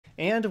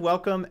And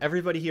welcome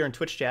everybody here in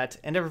Twitch chat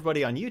and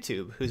everybody on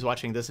YouTube who's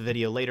watching this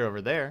video later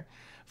over there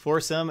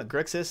for some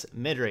Grixis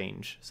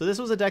Midrange. So this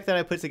was a deck that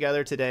I put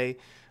together today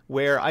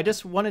where I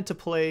just wanted to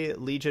play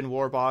Legion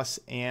Warboss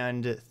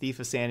and Thief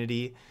of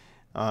Sanity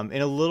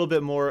in a little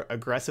bit more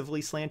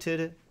aggressively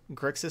slanted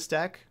Grixis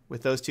deck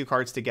with those two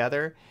cards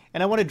together.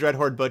 And I wanted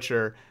Dreadhorde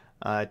Butcher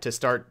to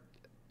start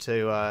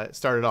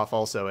it off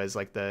also as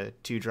like the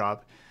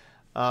 2-drop.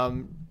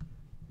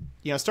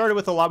 Started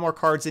with a lot more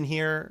cards in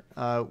here.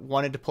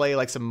 Wanted to play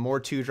like some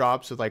more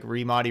 2-drops with like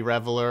Remadi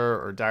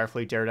Reveler or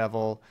Direfleet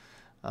Daredevil.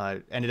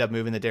 Ended up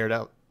moving the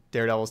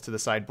Daredevils to the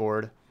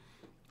sideboard.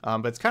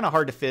 But it's kind of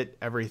hard to fit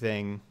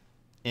everything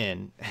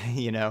in,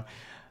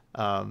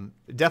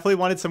 Definitely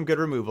wanted some good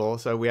removal.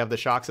 So we have the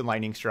Shocks and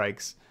Lightning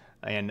Strikes.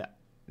 And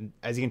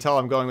as you can tell,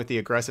 I'm going with the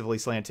aggressively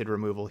slanted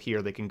removal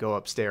here. They can go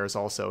upstairs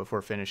also if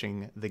we're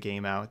finishing the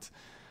game out.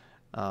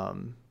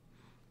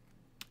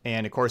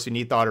 And of course, we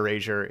need Thought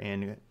Erasure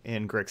in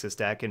Grixis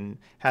deck, and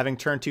having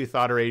turn 2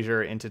 Thought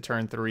Erasure into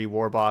turn 3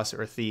 Warboss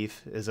or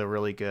Thief is a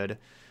really good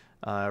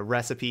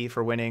recipe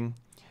for winning.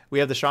 We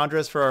have the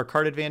Chandras for our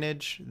card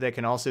advantage that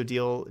can also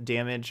deal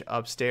damage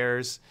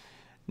upstairs.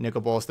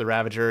 Nicol Bolas the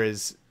Ravager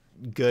is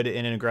good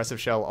in an aggressive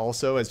shell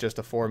also as just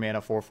a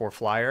 4-mana 4/4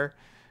 flyer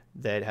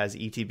that has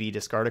ETB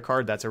discard a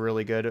card. That's a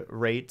really good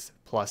rate.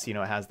 Plus, it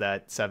has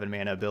that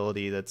 7-mana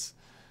ability that's,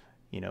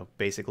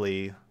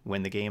 basically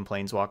win the game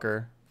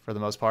Planeswalker for the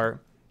most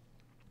part.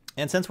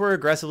 And since we're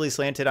aggressively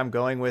slanted, I'm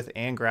going with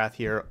Angrath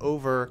here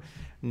over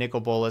Nicol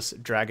Bolas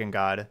Dragon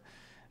God.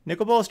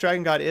 Nicol Bolas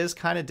Dragon God is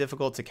kind of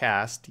difficult to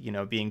cast,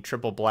 being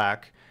triple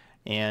black,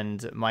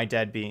 and my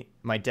deck being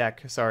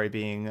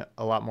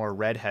a lot more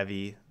red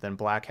heavy than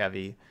black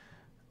heavy.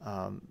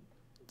 So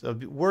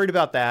I'm worried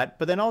about that.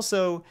 But then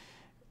also,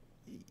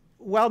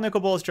 while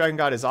Nicol Bolas Dragon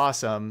God is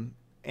awesome,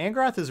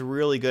 Angrath is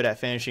really good at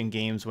finishing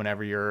games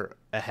whenever you're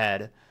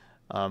ahead,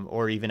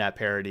 or even at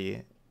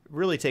parity.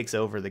 Really takes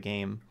over the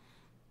game.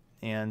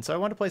 And so I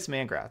want to play some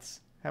Angraths.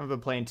 Haven't been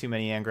playing too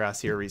many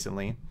Angraths here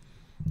recently.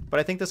 But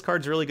I think this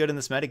card's really good in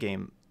this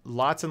metagame.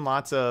 Lots and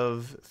lots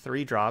of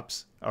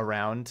 3-drops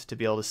around to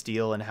be able to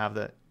steal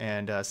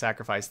and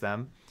sacrifice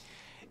them.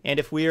 And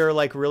if we are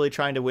like really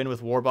trying to win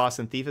with Warboss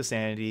and Thief of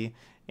Sanity,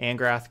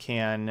 Angrath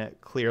can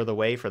clear the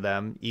way for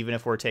them. Even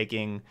if we're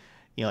taking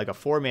like a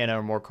 4-mana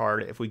or more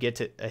card, if we get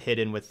to a hit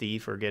in with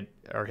Thief or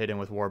hit in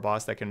with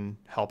Warboss, that can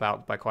help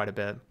out by quite a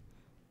bit.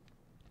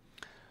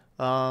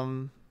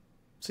 So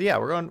yeah,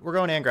 we're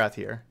going Angrath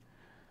here.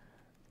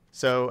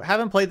 So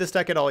haven't played this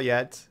deck at all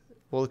yet.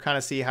 We'll kind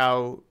of see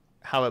how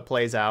it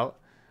plays out.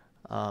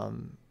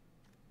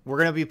 We're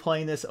going to be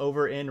playing this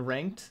over in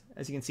ranked,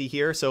 as you can see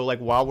here. So like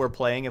while we're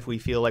playing, if we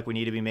feel like we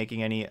need to be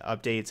making any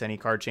updates, any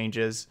card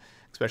changes,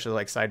 especially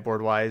like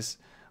sideboard wise,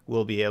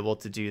 we'll be able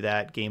to do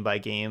that game by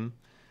game.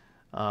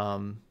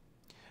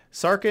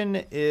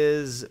 Sarkhan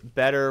is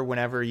better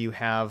whenever you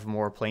have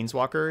more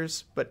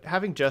Planeswalkers, but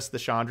having just the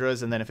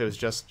Chandras, and then if it was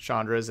just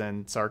Chandras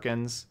and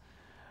Sarkhans,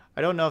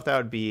 I don't know if that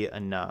would be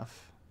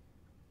enough.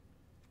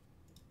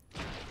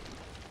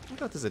 What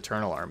about this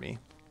Eternal Army?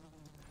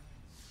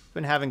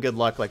 Been having good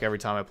luck like every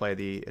time I play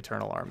the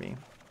Eternal Army.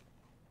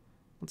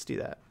 Let's do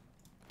that.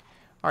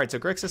 Alright, so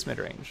Grixis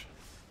Midrange.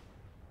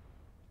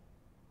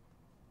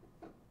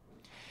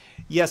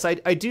 Yes, I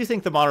do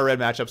think the mono red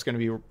matchup's going to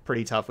be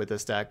pretty tough with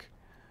this deck.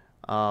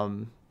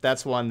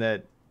 That's like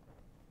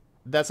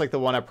the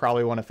one I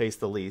probably want to face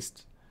the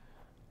least.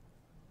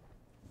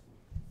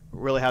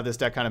 Really have this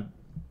deck kind of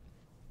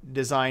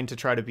designed to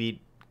try to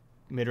beat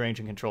mid-range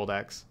and control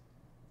decks.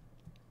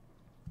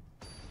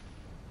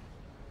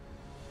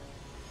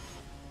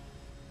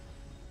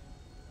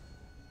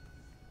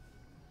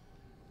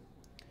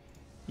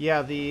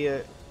 Yeah,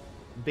 the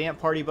Bant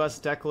Party Bus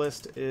deck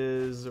list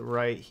is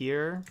right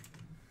here.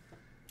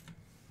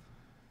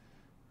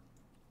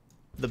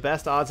 The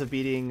best odds of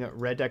beating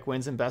red deck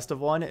wins in best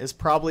of 1 is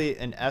probably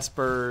an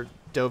Esper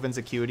Dovin's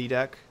Acuity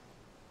deck.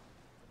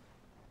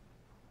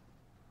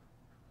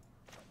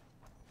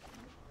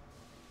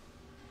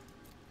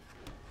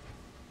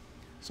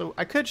 So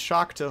I could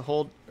shock to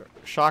hold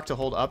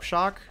up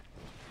shock.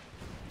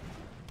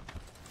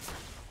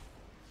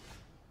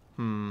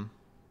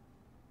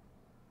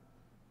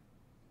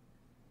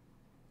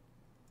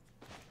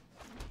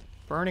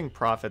 Burning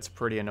Prophet's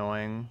pretty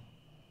annoying.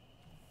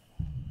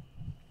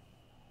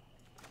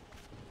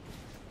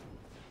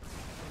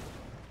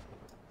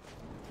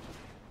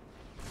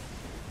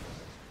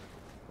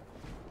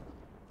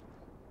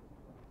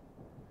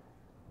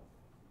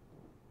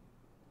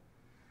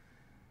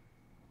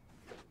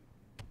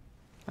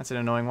 That's an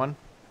annoying one.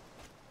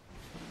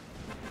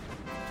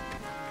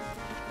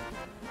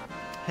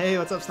 Hey,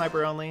 what's up,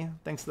 Sniper Only?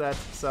 Thanks for that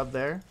sub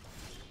there.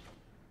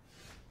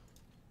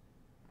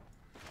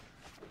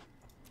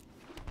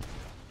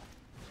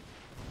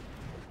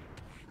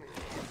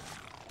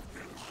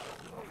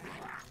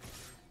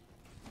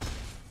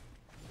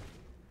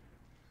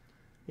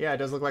 Yeah, it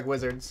does look like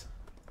wizards.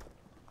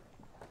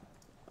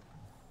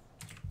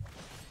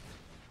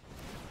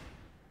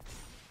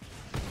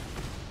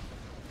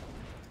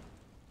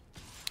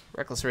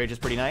 Reckless Rage is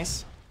pretty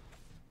nice.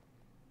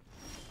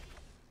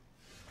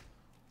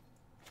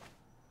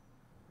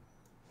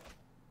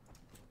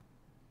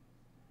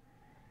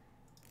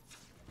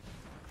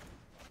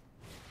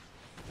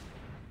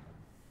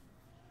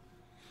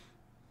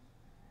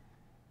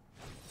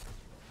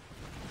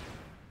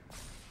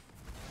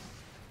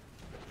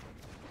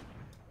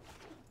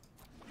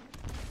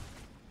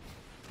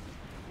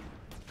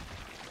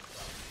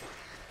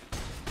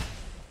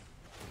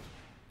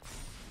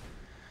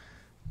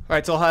 All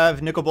right, so I'll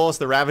have Nicol Bolas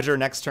the Ravager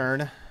next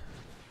turn.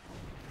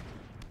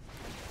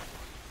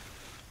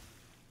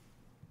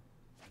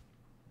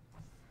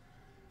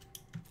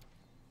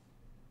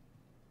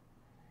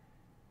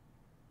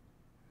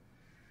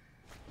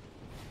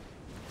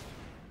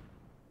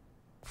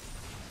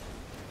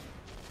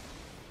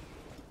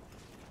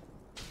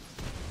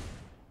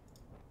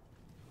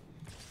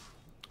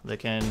 They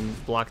can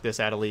block this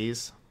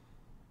Adeliz.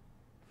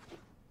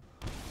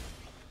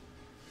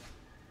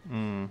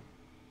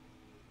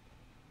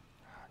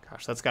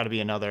 Gosh, that's got to be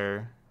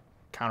another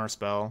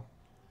counterspell.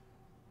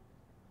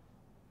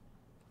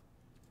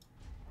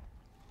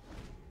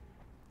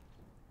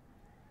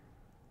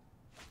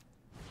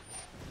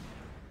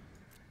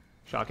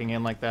 Shocking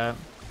in like that.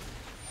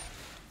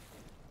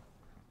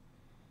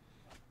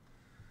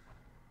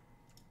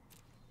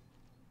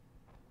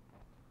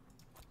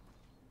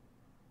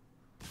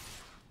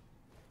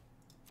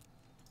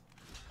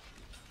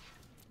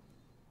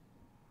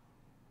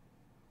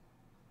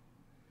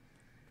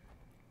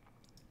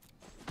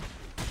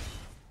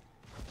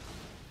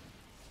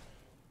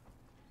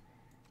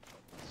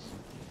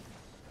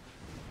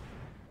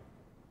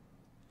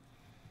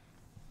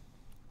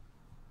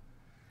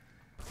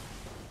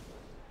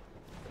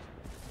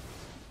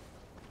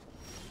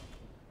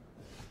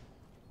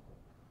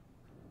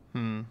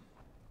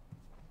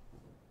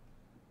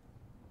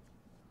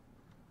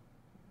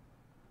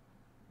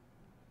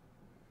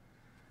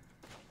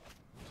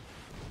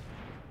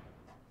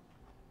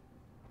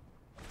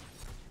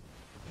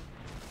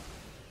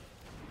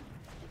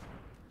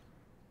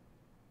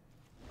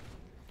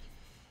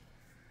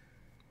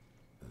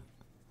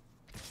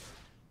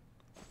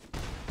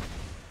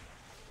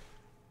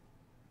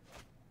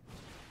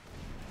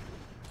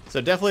 So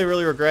definitely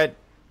really regret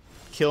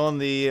killing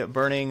the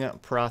Burning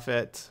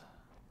Prophet.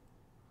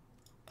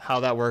 How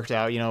that worked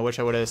out. You know, I wish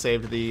I would have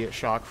saved the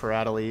shock for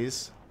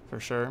Adeliz,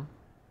 for sure.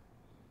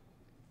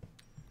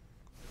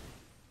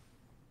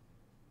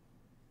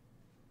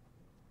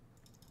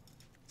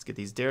 Let's get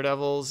these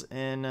Daredevils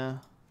in, and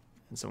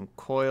some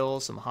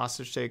coils, some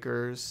hostage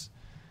takers.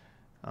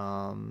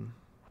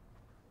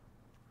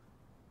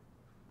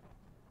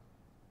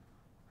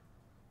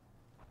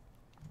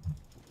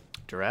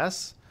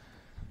 Duress?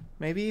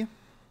 Maybe?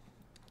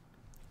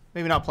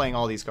 Maybe not playing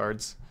all these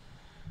cards.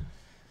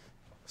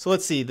 So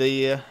let's see,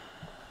 the...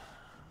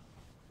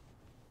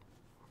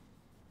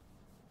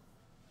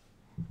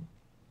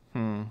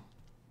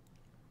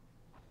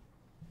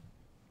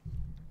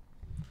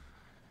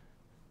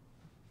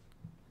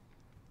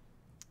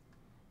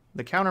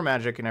 The counter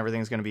magic and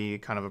everything is going to be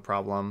kind of a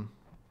problem.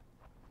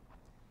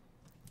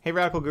 Hey,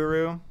 Radical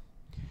Guru.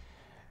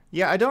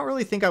 Yeah, I don't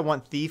really think I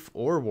want Thief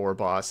or War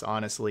Boss,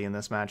 honestly, in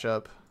this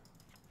matchup.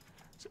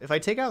 So if I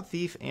take out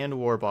Thief and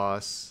War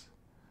Boss,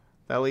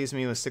 that leaves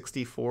me with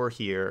 64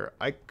 here.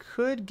 I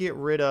could get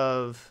rid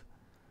of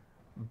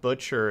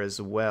Butcher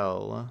as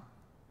well.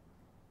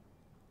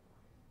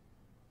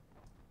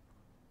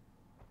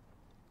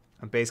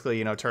 And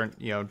basically,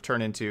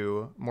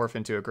 morph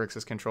into a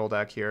Grixis control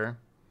deck here.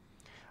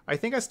 I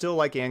think I still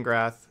like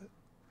Angrath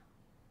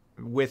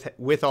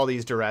with all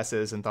these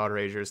Duresses and Thought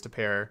Erasures to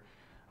pair.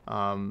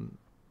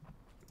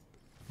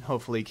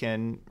 Hopefully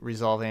can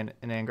resolve an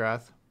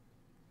Angrath.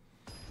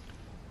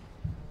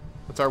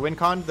 What's our win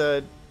con?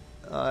 The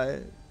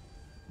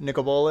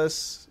Nicol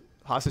Bolas,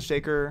 Hostage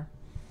Taker.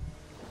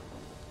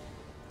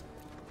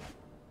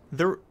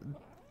 The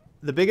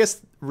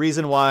biggest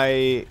reason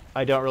why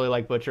I don't really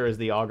like Butcher is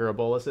the Augur of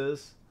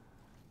Bolas's.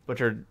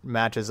 Butcher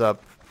matches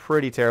up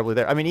pretty terribly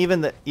there. I mean,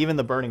 even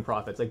the Burning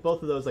Prophets, like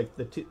both of those, like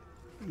the two,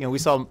 we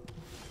saw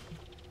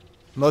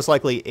most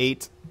likely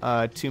 8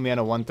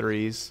 2-mana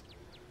 1/3s,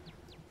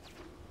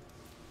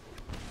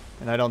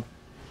 and I don't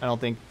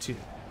think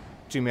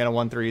 2-mana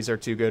 1/3s are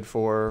too good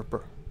for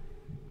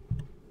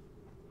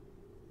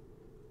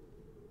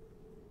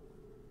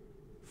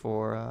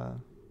all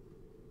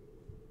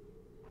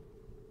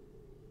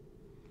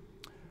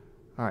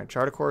right,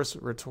 Chart of Course,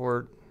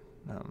 Retort.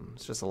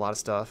 It's just a lot of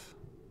stuff.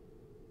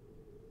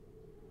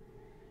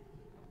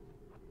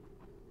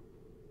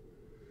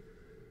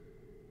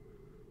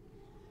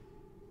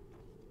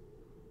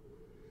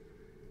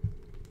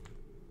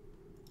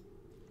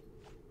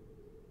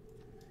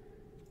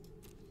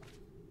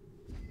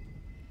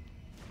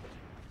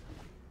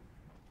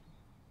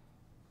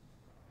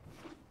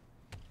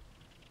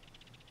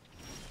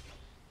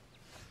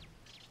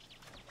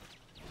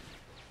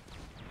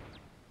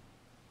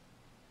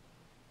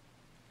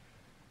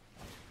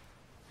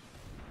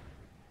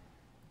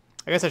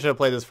 I guess I should have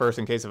played this first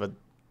in case of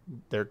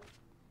their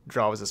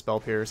draw was a Spell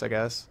Pierce, I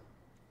guess.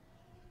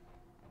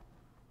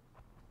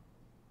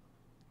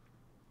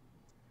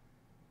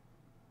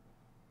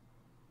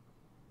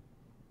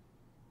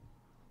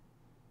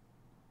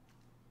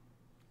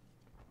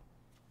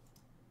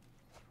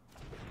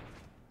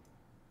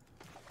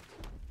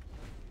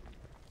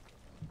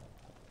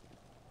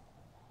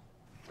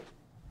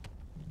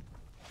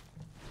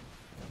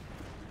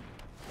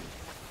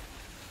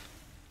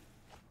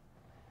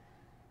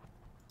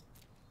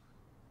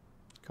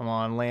 Come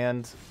on,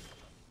 land.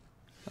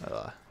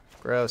 Ugh,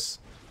 gross.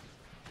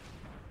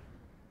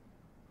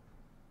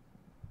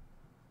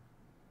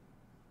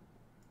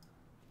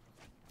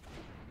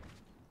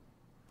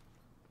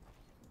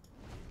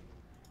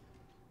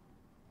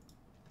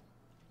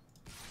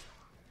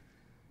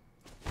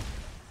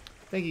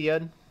 Thank you,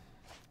 Yud.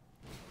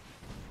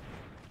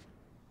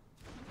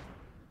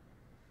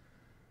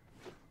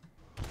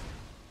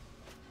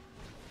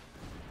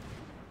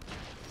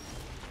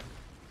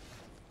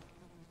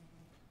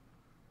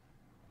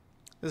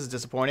 This is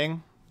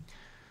disappointing.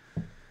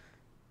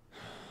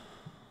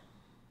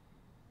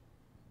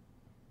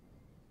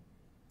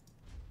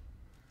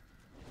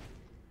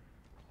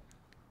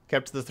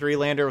 Kept the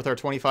 3-lander with our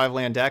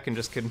 25-land deck and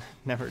just could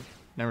never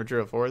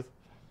drew a 4th.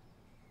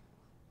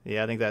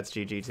 Yeah, I think that's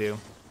GG too.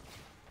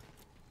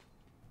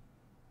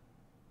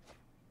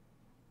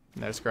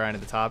 No scrying at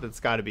the top. It's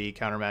got to be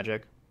counter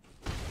magic.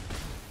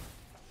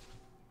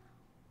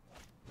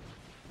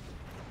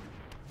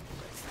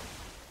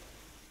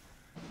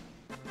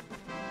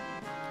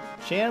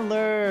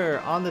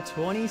 Chandler on the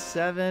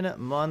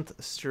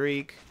 27-month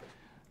streak.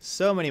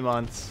 So many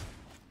months.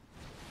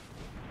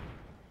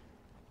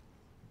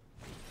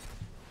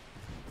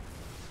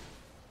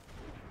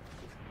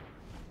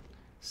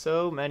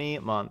 So many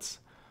months.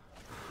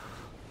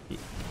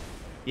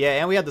 Yeah,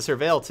 and we had the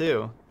Surveil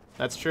too.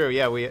 That's true.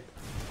 Yeah, we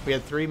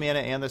had 3 mana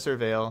and the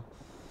Surveil.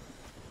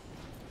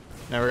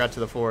 Never got to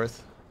the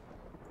 4th.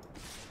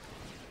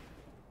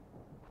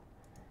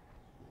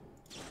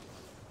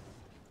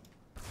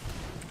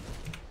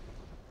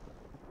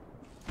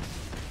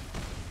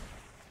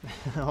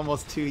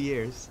 Almost 2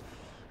 years.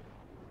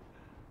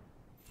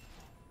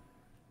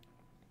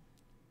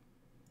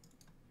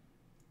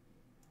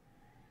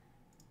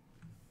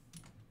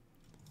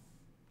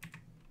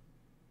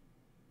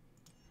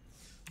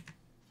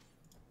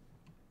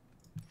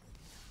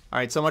 All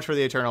right, so much for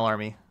the Eternal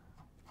Army.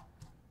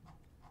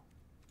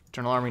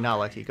 Eternal Army not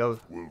lucky. Go.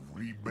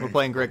 We're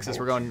playing Grixis.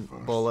 We're going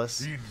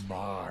Bolus. In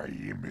my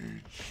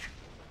image.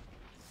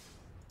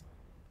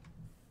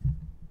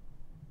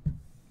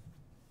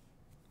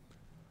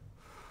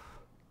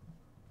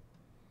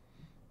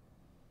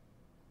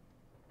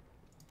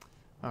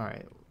 All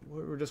right,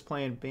 we're just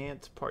playing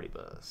Bant Party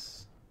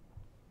Bus.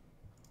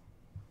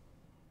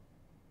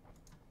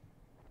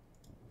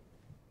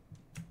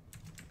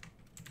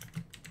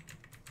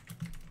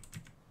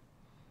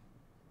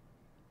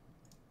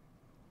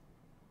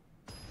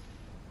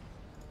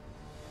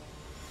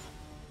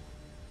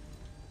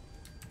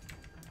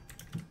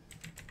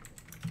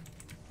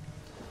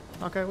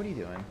 Okay, what are you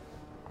doing?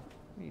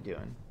 What are you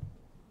doing?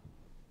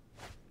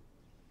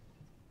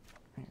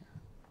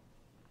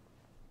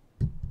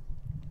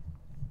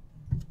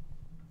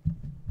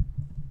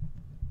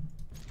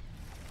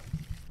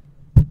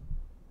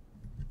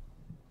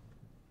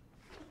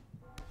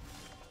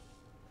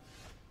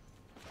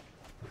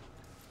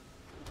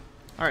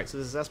 All right, so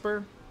this is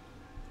Esper.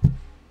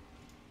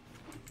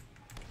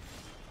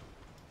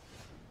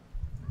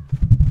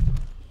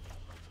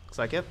 Looks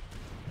like it.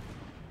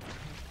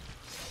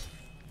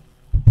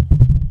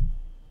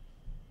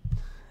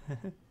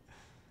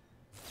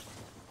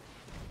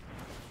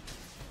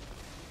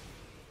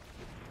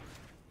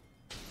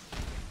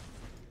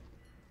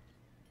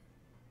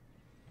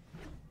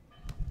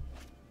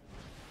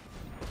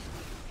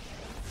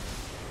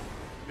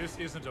 This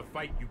isn't a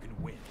fight you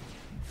can win.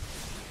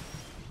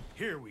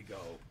 Here we go.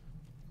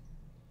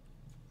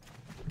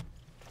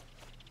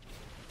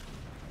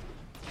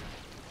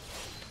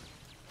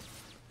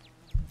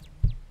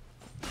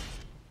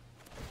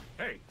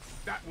 Hey,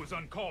 that was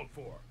uncalled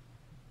for.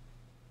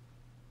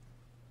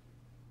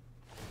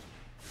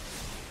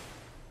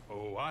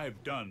 Oh,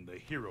 I've done the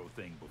hero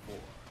thing before.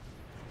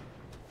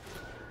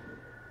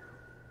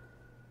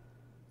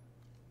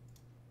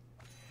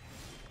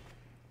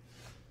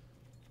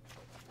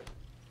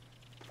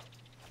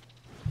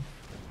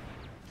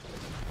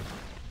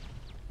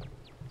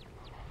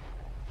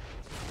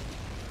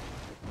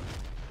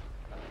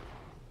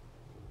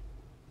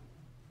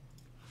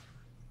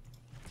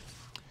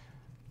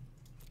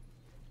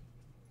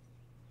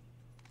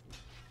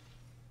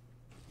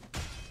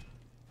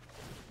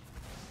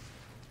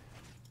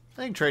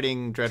 I think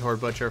trading Dreadhorde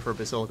Butcher for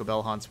Basilica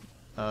Bellhaunt's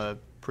a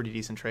pretty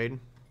decent trade.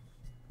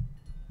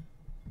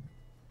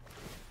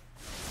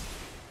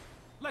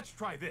 Let's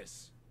try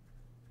this.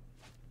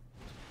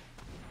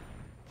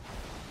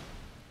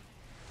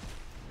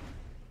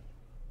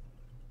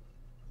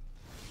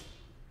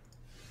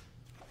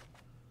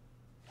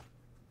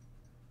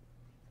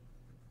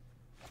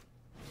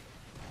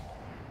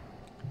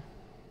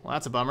 Well,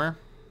 that's a bummer.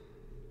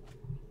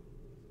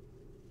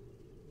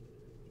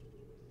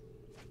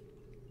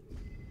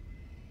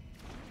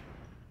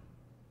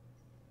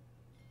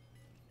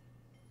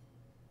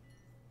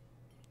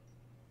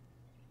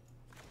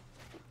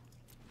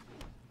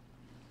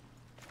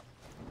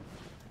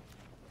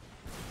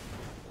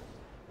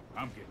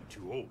 I'm getting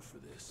too old for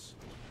this.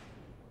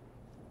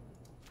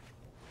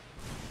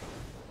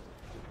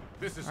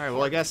 This is all right.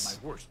 Well, I guess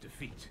my worst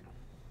defeat.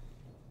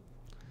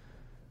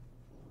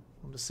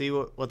 Let's see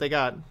what they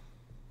got.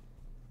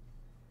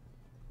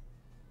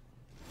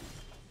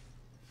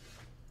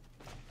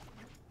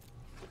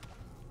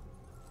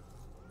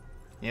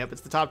 Yep,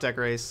 it's the top deck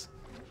race.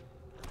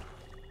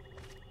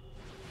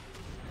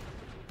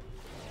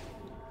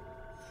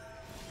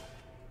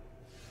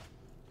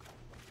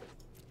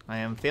 I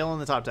am failing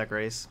the top deck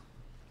race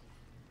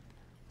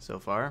so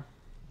far.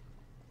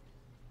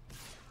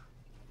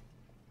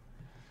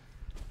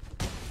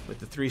 With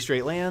the 3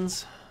 straight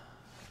lands.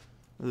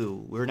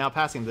 Ooh, we're now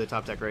passing the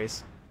top deck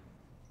race.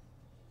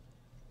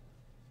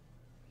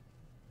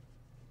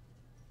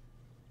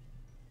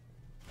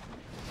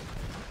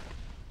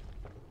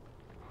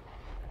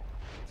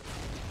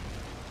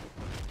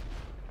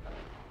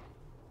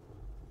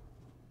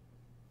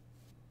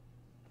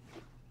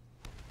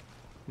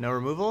 No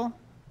removal?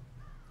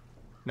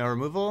 No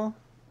removal?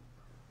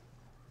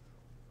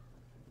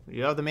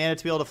 You have the mana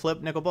to be able to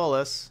flip Nicol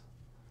Bolas.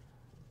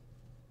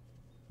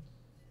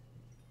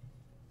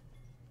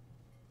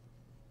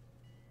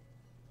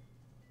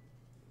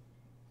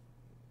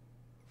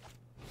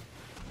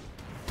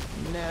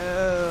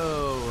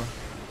 No.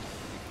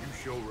 If you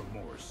show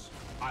remorse,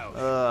 I'll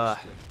show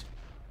respect.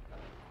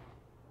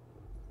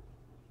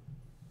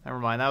 Never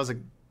mind. That was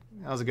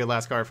a good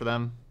last card for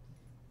them.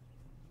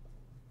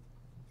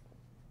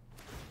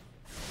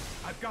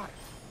 I've got it.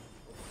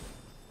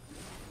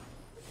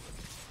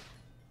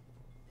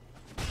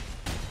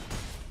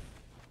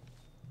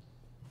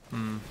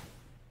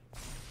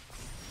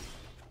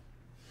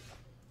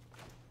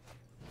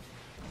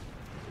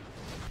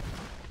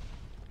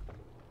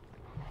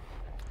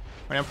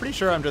 I mean, I'm pretty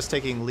sure I'm just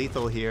taking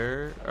lethal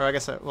here. Or I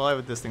guess, I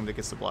have this thing that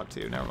gets to block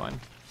too. Never mind.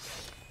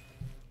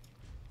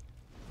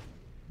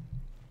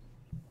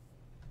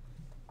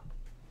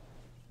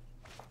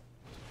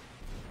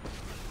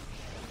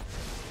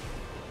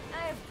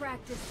 I have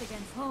practiced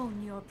against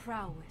hone your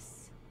prowess.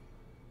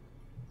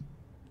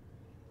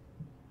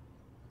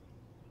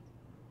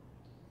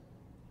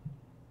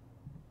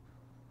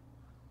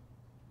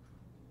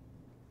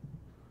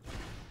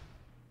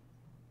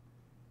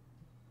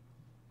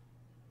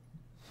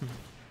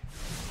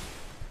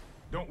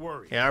 Don't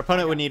worry. Yeah, our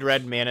opponent would need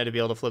red mana to be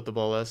able to flip the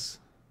Bolas.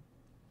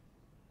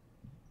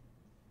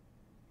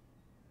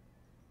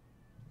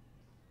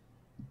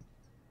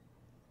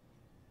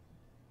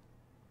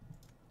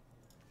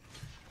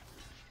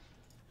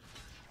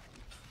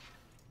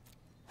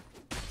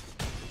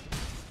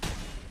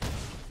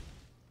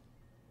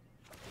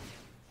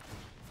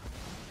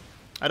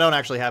 I don't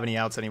actually have any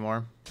outs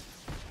anymore.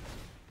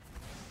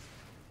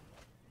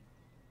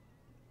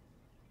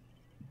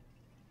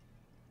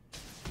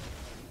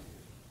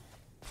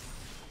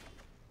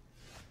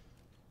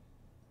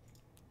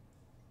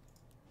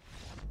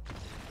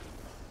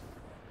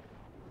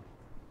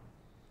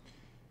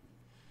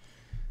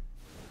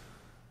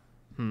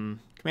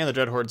 Command the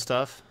Dreadhorde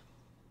stuff.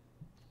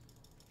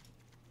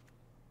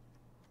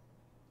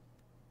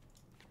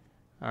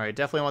 Alright,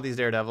 definitely want these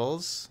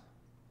Daredevils.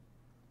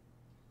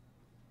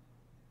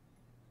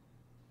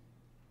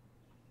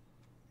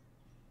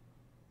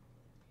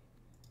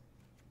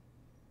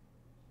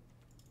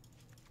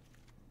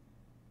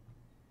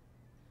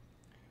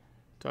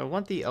 Do I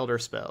want the Elder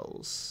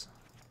Spells?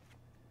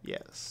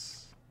 Yes.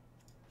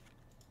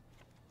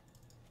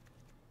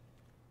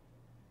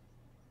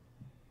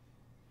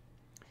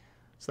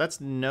 So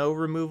that's no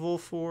removal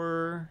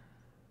for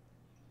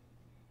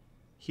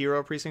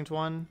Hero Precinct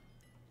 1.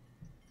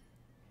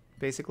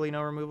 Basically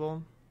no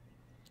removal.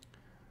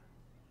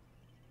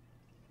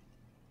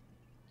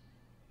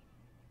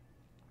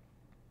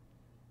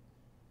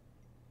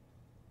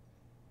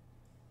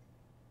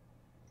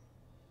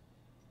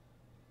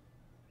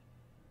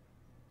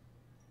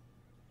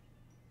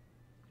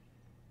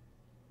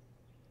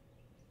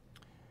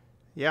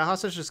 Yeah,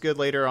 Hostage is good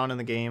later on in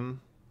the game.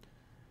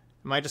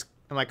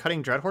 Am I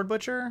cutting Dreadhorde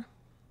Butcher?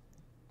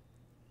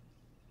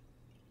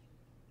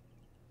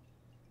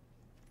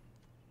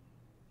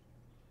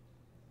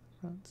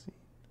 Let's see.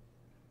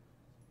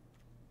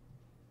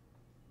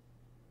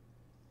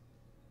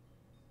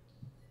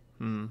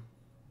 Maybe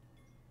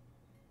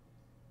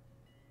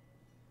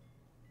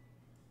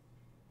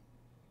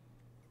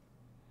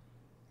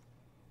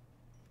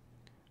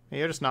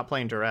you're just not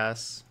playing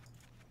Duress.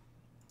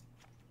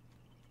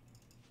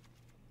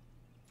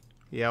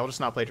 Yeah, we'll just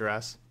not play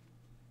Duress.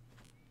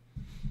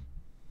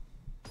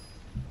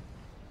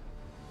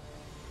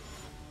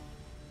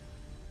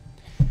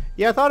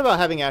 Yeah, I thought about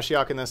having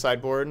Ashiok in the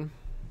sideboard.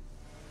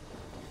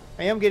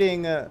 I am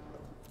getting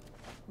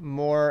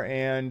more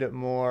and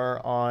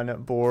more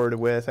on board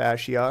with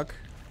Ashiok.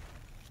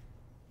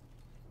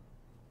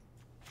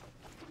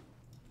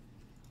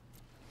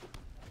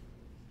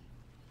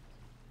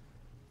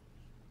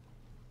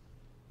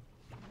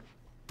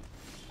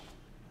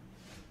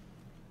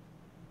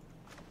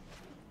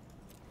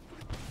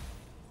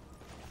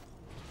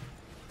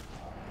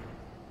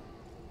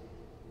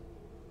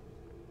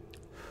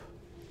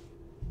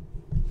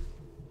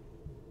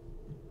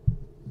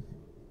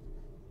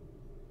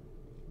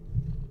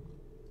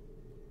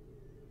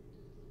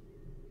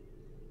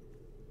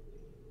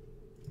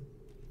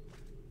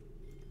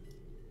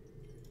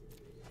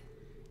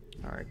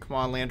 Alright, come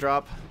on, land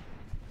drop.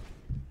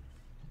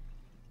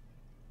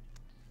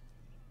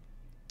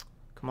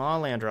 Come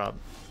on, land drop.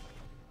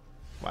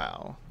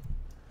 Wow.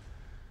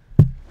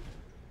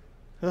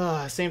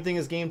 Same thing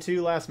as game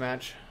 2 last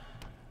match.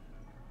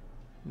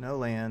 No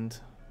land.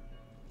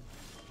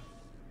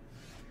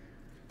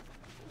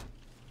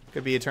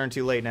 Could be a turn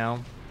too late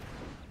now.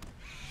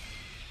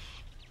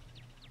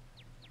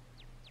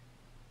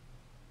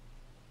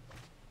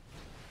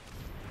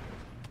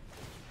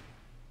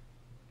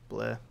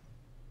 Bleh.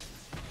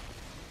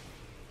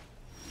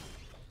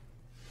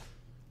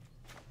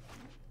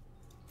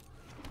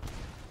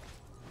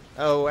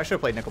 Oh, I should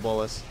have played Nicol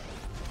Bolas.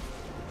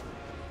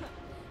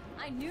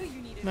 I knew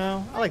you needed.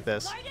 No, I like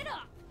this. Light it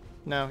up.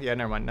 No, yeah,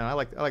 never mind. No, I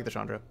like the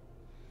Chandra.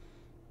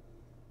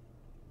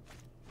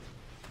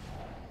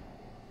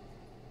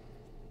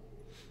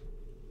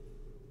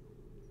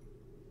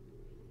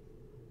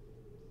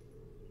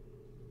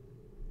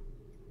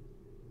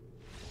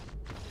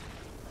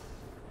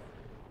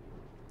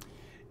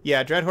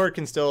 Yeah, Dreadhorde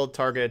can still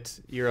target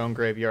your own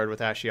graveyard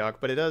with Ashiok,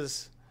 but it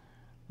does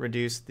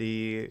reduce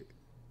the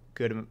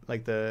good,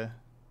 like the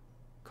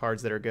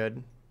cards that are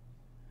good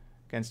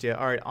against you.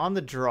 All right, on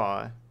the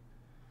draw.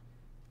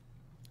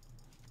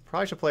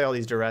 Probably should play all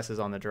these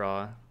Duresses on the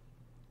draw.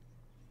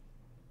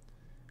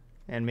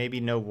 And maybe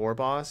no War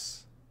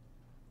Boss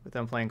with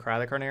them playing Cry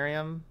the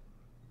Carnarium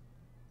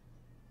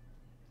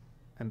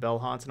and Bell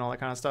Haunts and all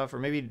that kind of stuff. Or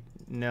maybe,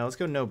 no, let's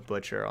go no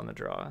Butcher on the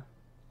draw.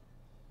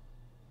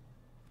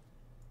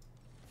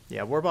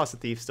 Yeah, War Boss the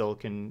Thief still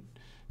can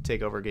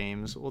take over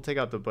games. We'll take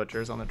out the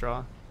Butchers on the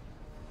draw.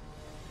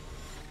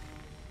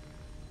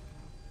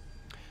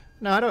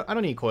 No, I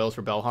don't need coils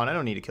for Bell Haunt. I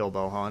don't need to kill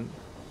Bell Haunt.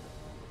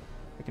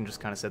 I can just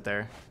kind of sit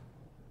there.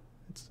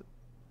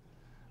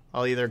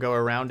 I'll either go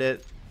around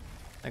it,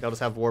 like I'll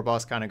just have War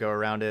Boss kind of go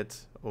around it,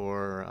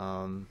 or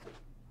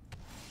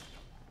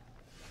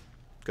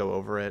go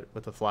over it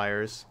with the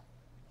Flyers.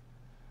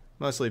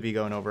 Mostly be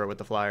going over it with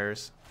the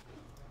Flyers.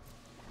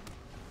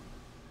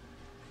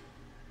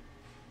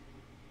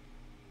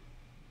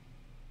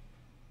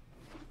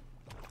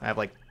 I have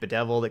like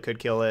Bedevil that could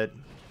kill it,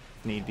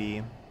 if need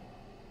be.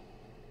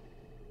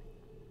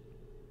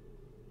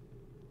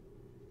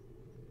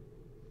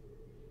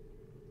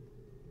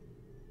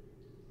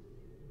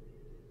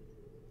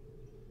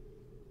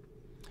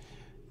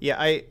 Yeah,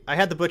 I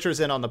had the Butchers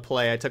in on the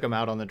play. I took them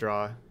out on the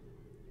draw.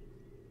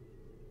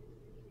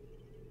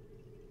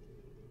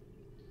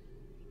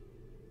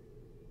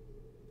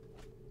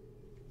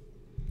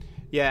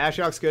 Yeah,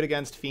 Ashiok's good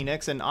against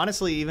Phoenix, and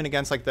honestly, even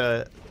against like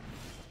the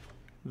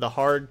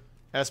hard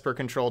Esper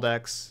control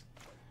decks,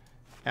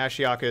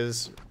 Ashiok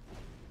is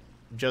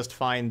just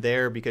fine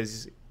there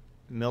because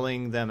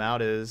milling them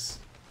out is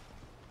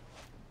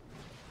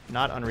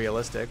not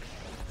unrealistic.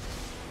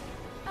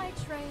 I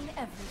train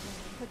every day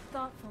with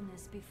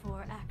thoughtfulness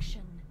before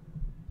action.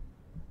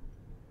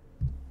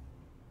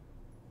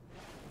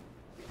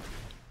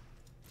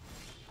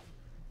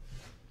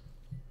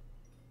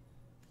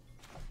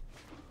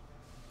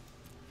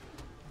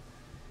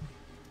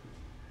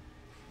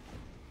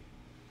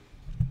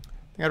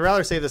 I'd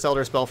rather save this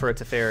Elder Spell for a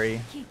Teferi,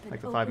 Keep an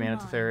like the open 5-mana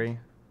mind. Teferi.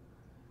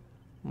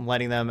 I'm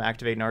letting them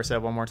activate Narset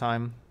one more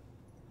time.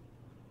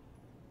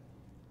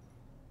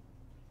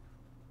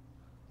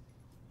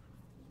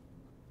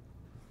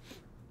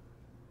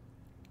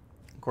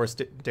 Of course,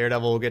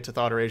 Daredevil will get to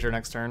Thought Erasure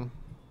next turn.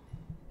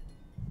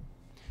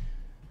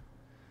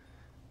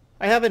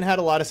 I haven't had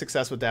a lot of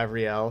success with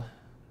Davriel.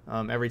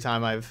 Every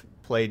time I've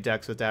played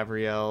decks with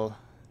Davriel,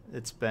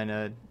 it's been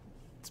a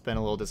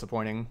little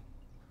disappointing.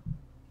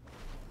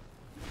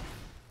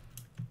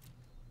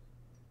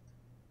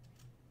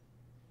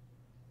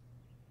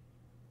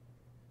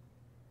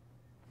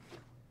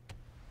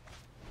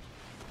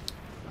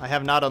 I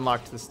have not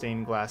unlocked the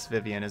Stained Glass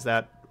Vivian. Is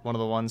that one of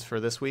the ones for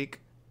this week?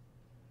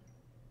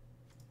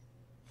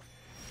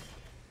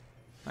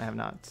 I have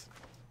not.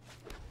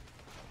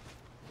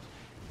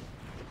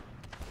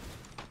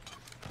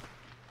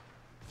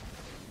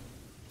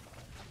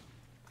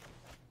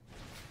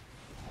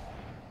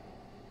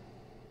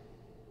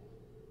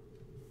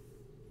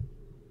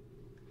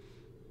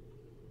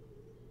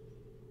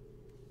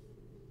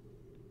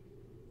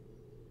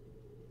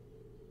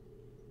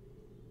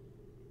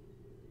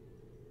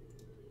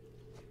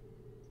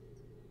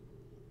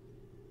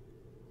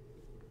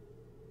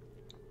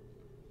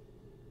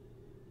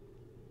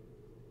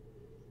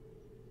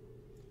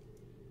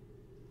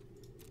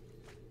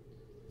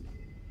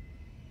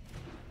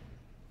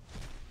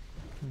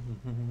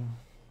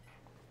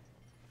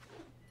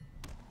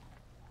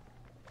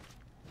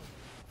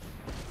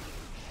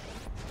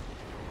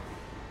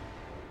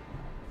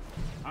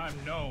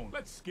 I'm known.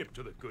 Let's skip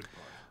to the good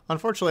part.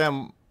 Unfortunately,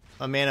 I'm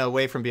a mana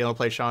away from being able to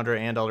play Chandra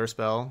and Elder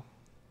Spell.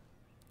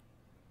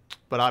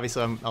 But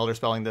obviously, I'm Elder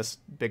Spelling this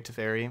big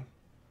Teferi.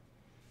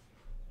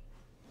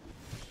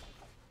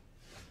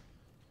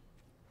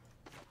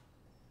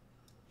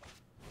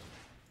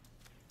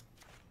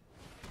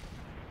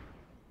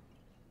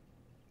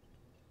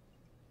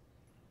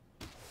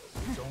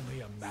 It's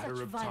only a matter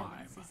Such of time.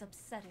 violence is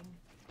upsetting.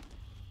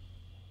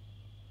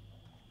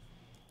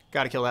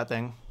 Gotta kill that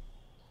thing.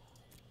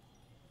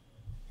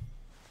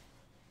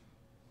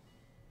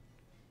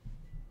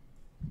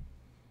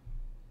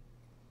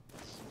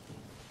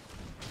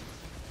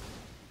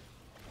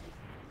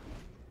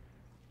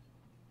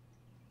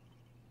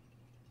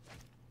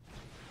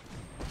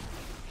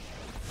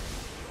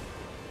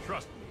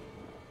 Trust me,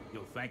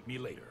 you'll thank me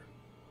later.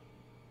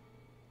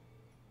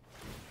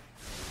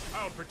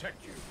 I'll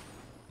protect you.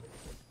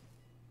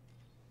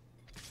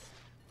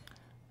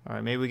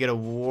 Alright, maybe we get a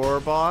war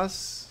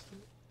boss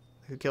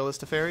who kill this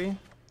Teferi.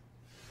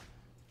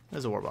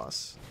 There's a war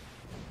boss.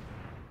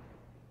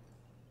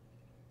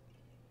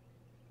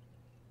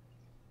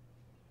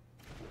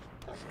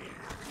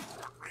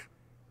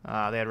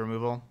 Ah, they had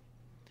removal.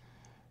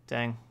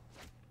 Dang.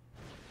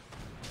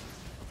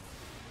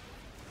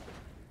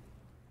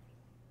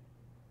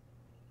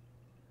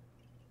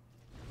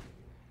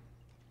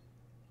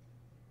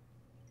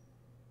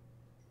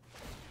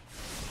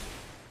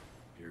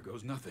 Here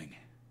goes nothing.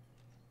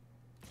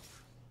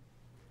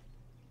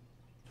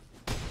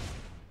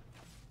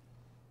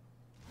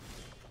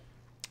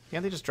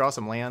 Can't they just draw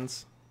some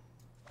lands?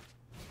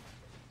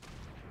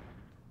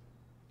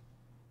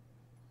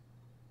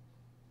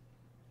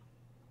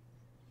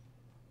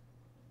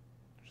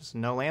 Just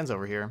no lands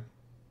over here.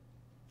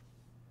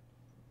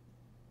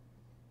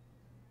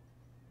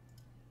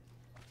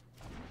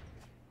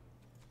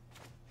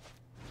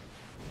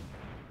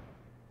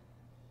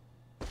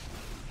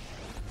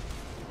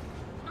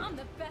 I'm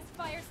the best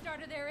fire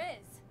starter there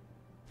is.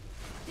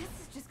 This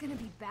is just gonna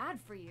be bad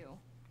for you.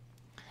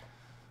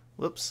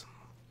 Whoops.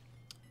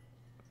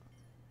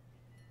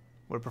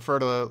 Would prefer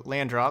to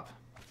land drop.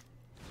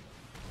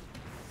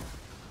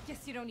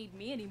 Guess you don't need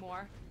me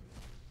anymore.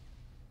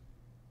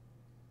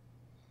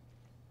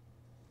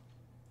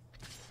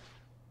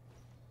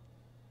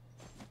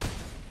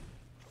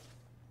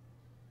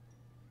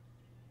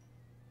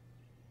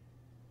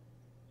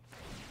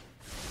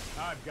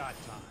 I've got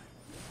time.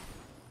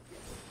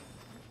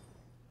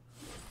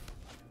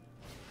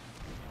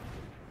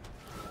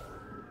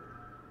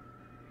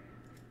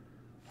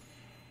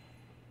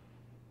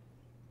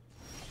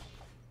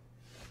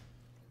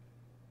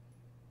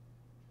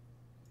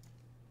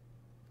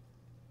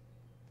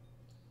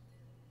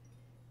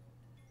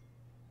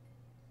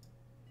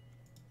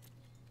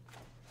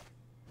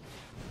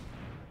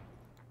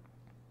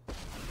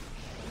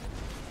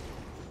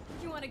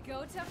 You wanna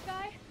go, tough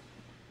guy?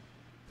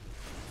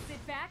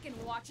 Sit back and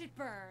watch it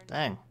burn.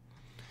 Dang.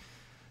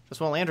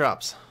 Just want land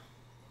drops.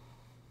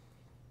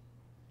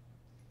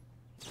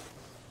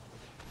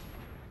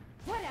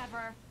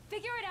 Whatever.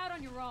 Figure it out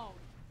on your own.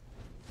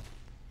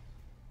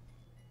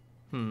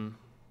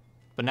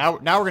 But now we're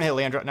gonna hit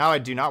land drop. Now I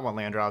do not want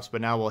land drops,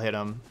 but now we'll hit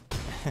them.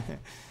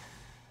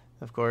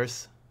 Of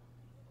course.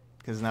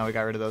 Because now we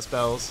got rid of those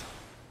spells.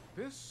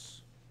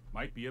 This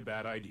might be a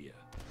bad idea.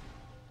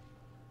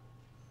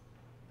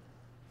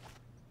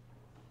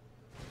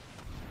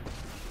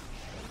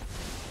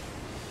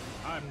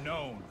 I'm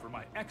known for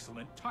my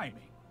excellent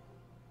timing.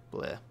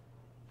 Bleh.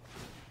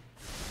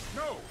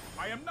 No,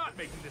 I am not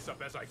making this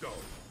up as I go.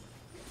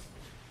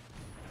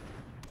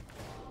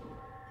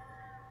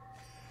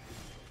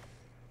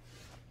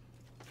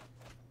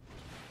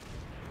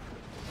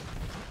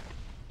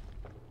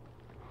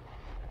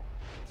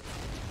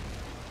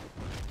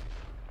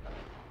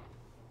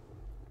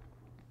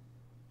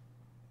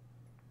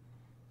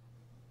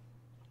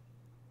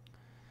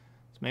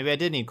 So maybe I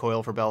did need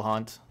coil for Bell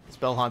Hunt. This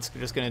Bell Hunt's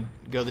just gonna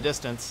go the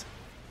distance.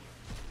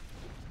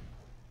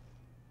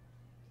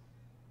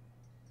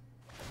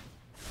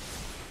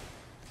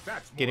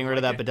 That's more Getting rid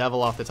of like that it.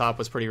 Bedevil off the top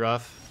was pretty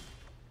rough.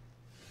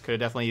 Could have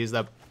definitely used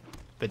that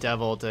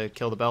Bedevil to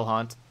kill the Bell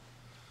Hunt.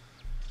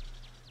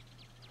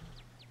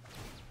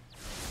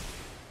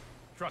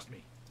 Trust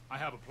me, I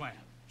have a plan.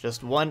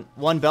 Just one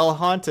Bell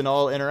Hunt and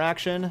all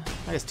interaction.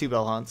 I guess 2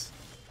 Bell Hunts.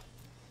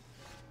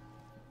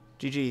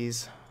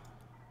 GG's.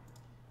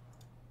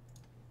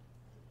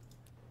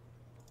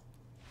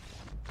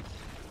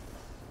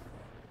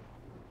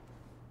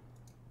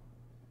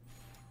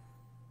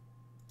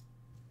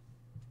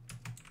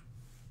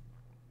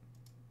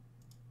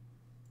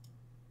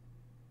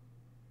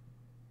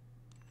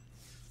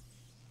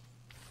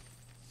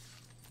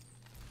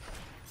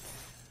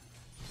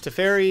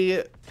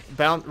 Teferi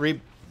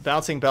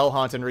bouncing Bell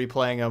Hunt and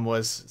replaying him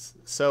was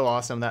so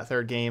awesome that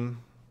third game.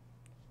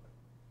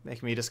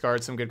 Making me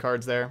discard some good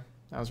cards there.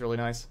 That was really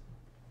nice.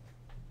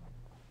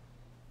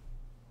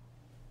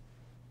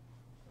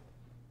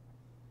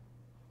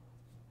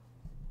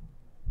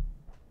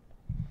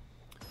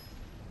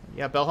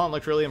 Yeah, Bell Hunt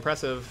looked really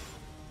impressive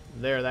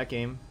there that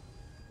game.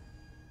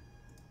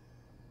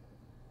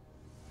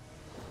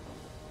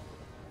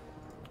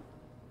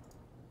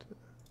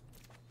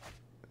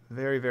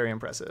 Very, very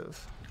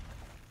impressive.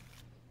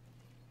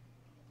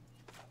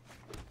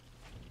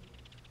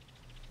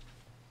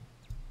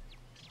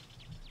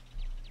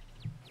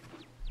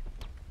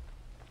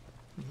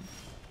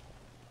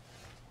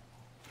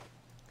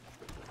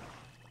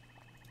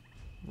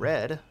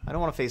 Red? I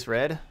don't want to face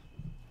red.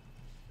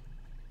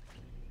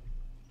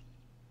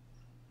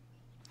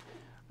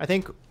 I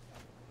think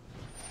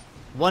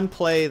one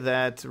play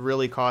that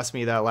really cost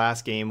me that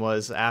last game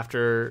was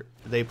after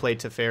they played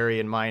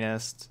Teferi and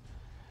Minus,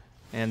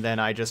 and then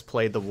I just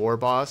played the War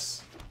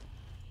Boss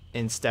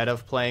instead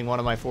of playing one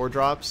of my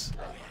 4-drops,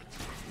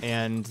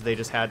 and I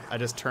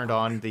just turned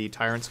on the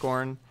Tyrant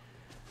Scorn.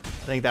 I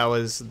think that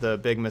was the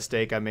big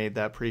mistake I made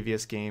that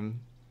previous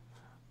game,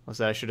 was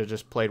that I should have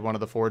just played one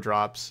of the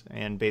 4-drops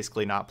and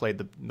basically not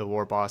played the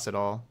War Boss at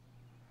all.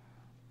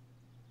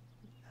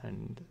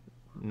 And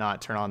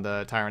not turn on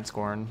the Tyrant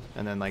Scorn,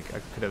 and then like I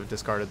could have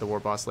discarded the War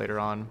Boss later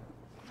on.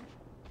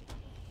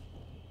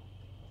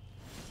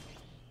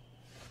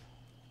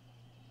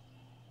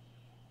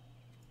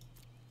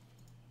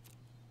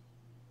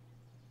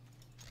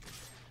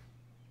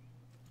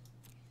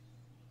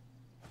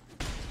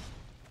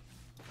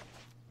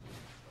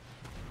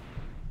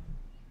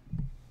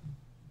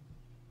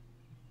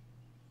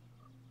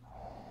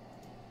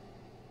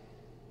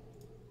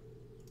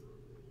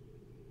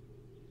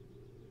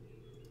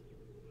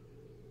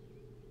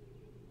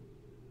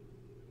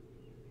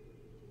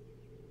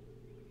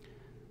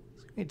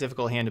 A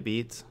difficult hand to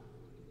beat.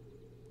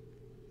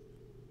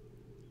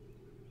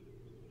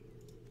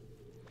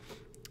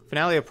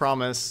 Finale of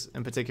Promise,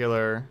 in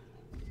particular,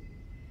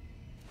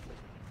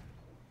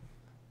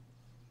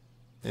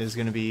 is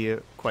going to be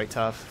quite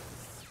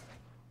tough.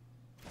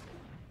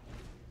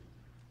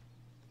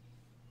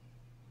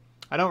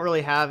 I don't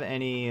really have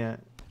any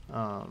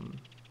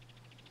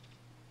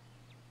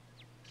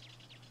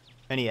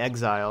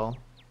exile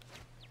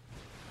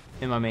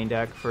in my main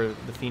deck for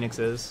the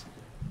Phoenixes.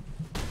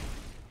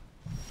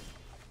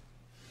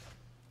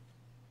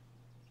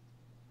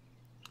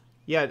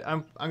 Yeah,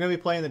 I'm gonna be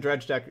playing the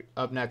Dredge deck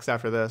up next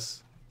after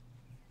this.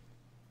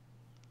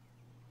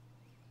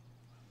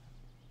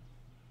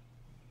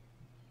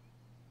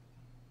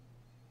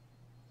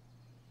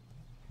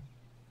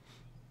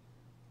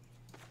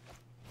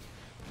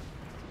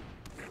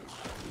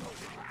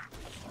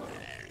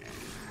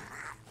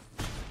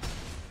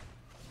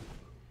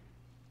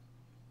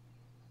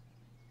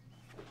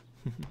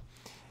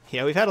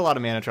 Yeah, we've had a lot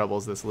of mana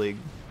troubles this league,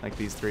 like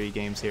these 3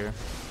 games here.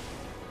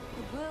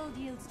 The world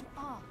yields to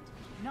art,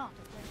 not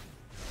a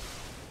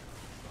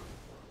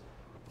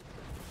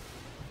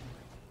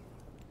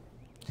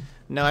weapon.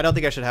 No, I don't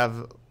think I should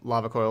have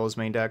Lava Coil as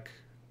main deck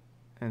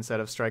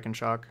instead of Strike and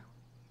Shock.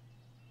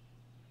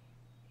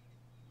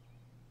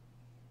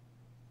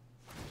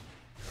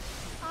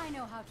 I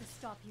know how to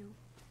stop you.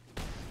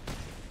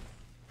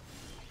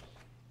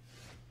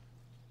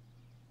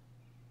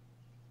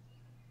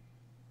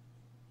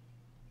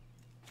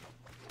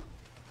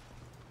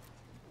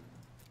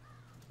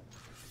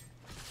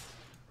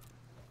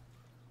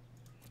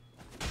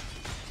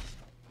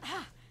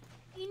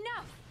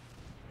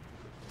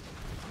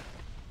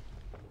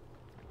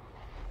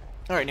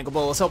 All right, Nicol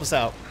Bolas, help us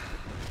out.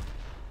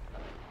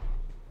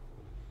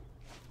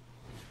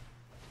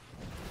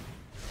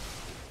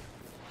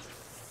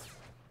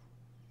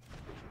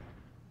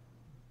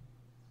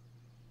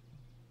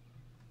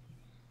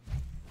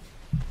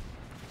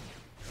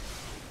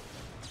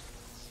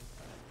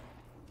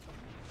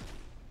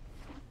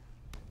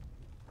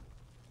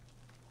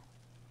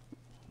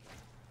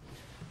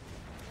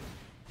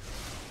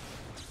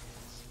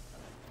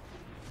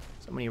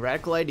 So many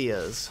radical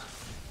ideas.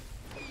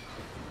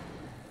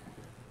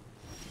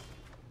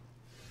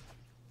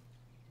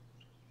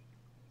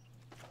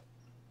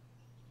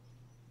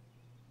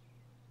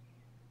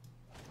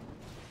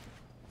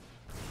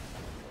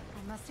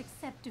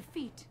 Accept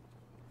defeat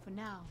for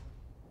now.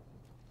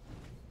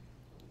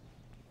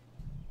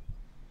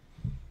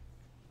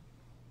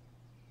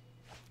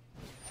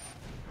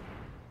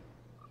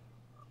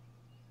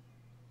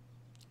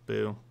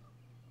 Boo.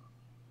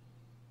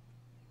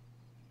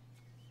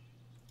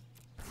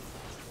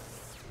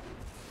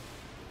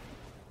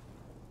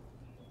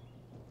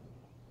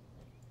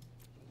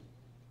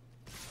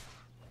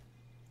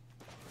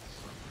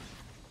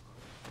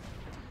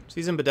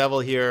 Season Bedevil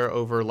here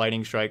over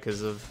Lightning Strike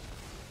because of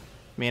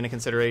mana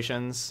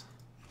considerations.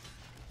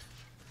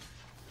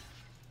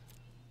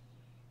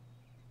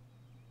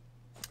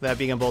 That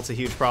Beacon Bolt's a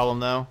huge problem,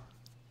 though.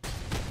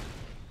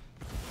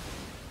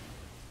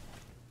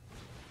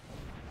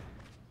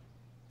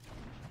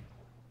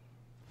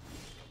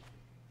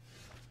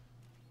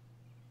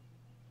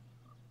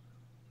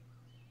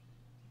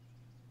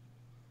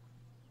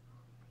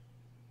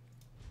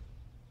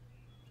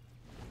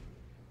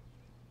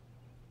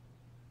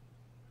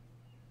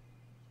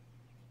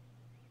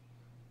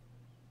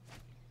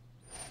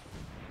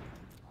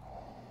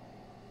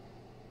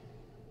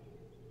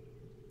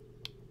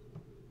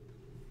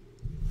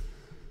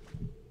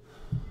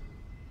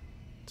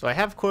 So I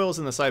have coils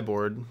in the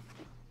sideboard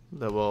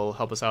that will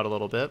help us out a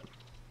little bit.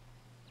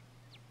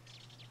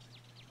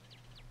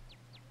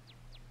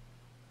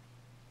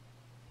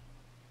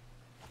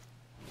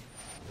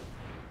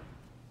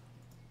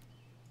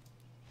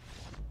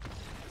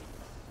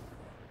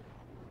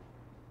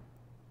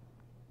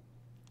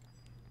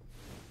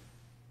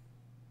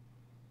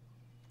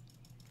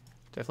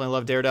 Definitely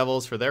love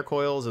Daredevils for their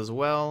coils as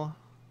well.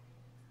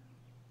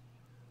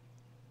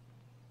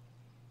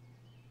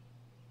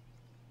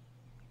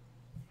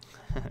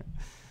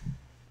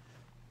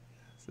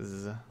 This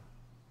is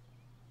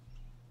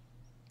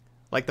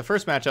like the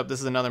first matchup.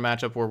 This is another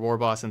matchup where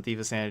Warboss and Thief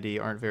of Sanity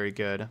aren't very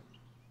good.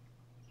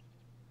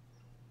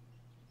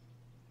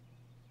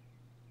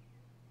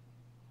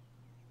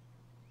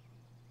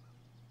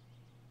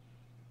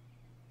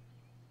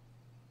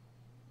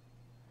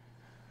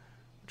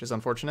 Which is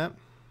unfortunate.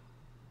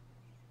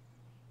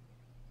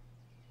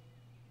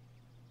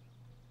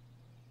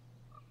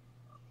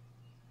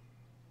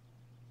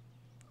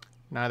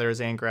 Neither is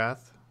Angrath,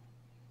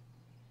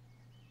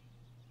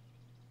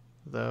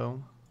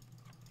 though.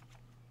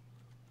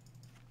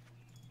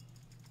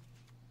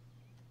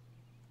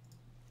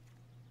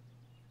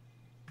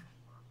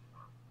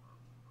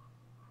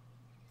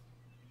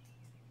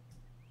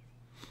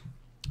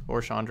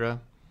 Or Chandra.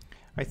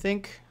 I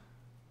think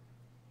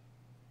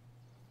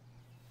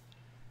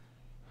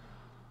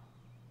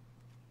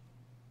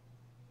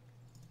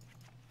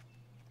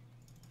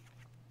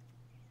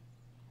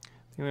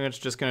we're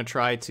just going to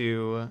try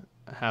to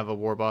have a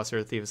Warboss or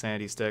a Thief of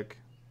Sanity stick.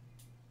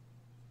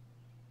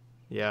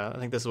 Yeah, I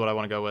think this is what I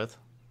want to go with.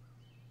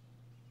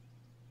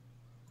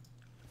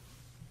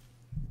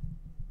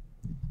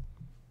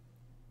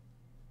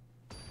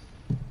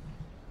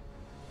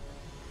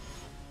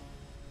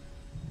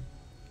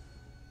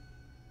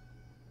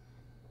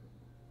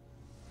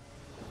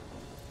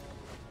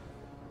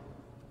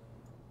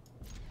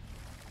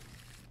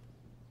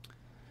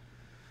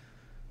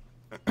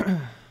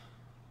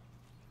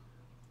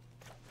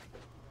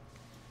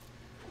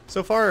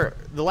 So far,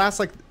 the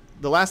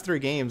last 3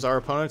 games, our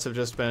opponents have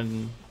just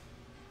been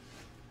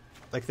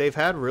like they've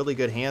had really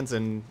good hands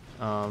and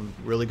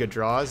really good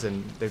draws,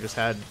 and they've just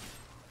had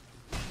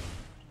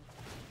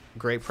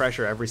great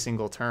pressure every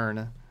single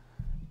turn.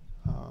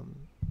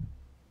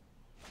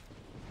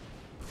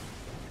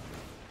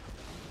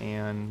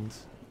 And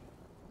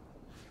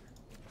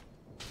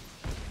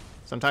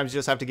sometimes you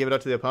just have to give it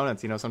up to the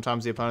opponents. You know,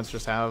 sometimes the opponents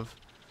just have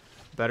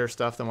better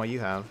stuff than what you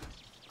have.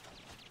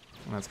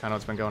 And that's kind of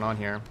what's been going on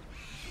here.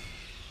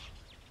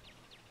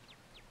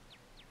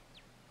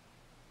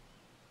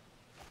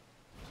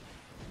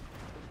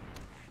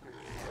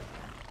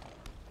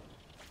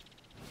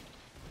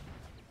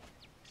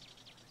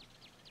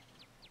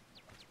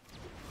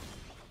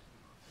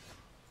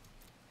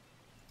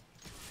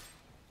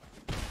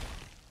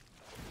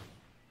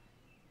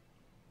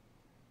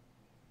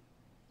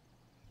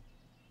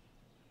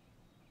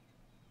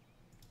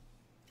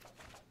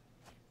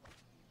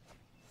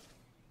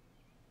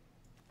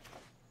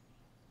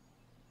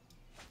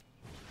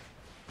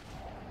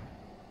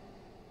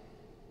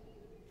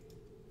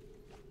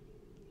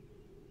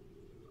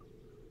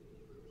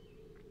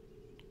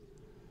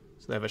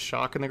 So they have a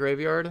shock in the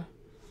graveyard.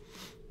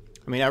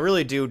 I mean, I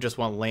really do just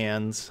want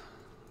lands.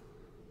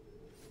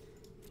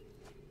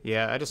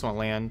 Yeah, I just want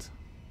land.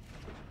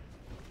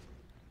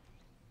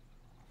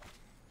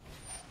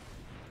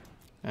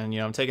 And, you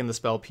know, I'm taking the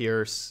Spell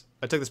Pierce.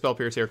 I took the Spell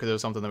Pierce here because it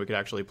was something that we could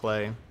actually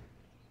play.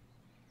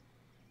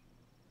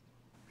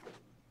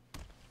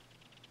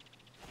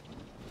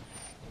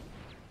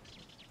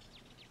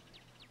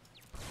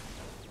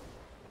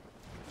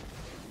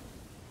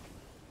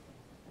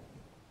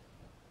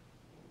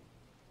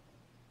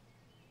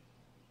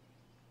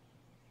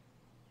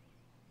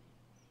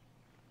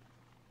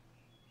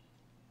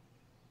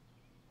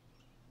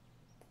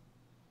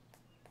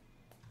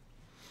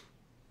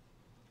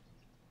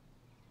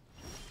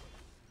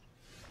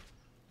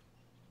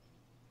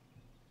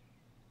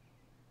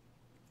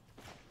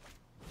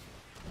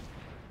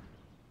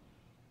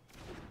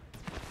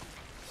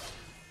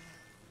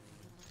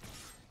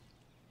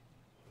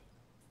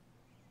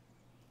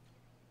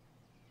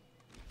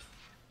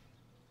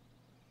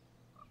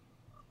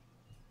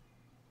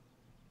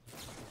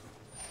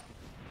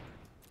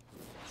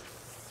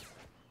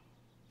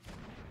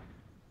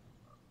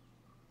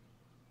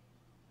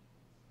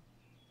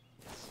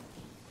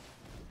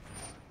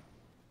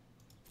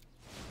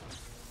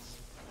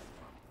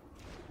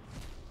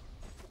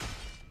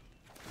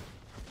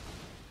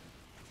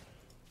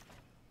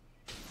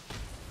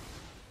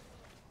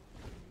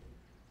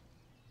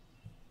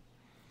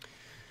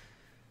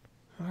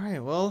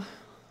 Alright, well,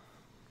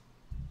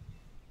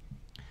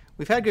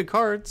 we've had good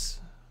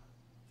cards.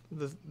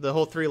 The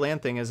whole 3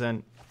 land thing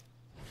isn't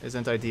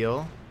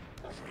ideal.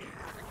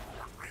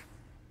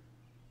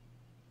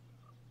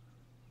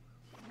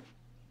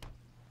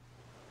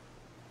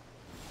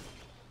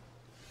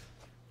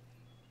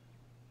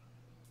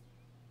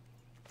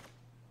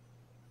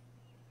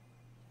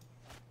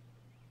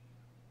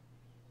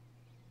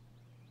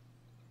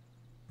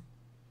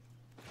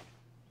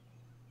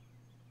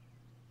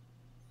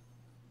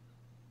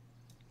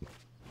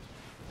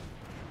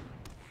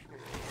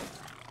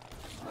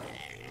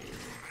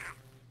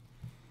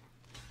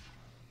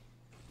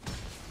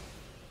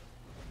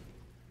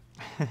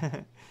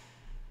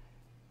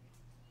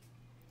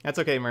 That's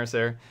okay,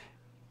 Mercer.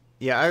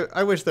 Yeah,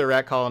 I wish the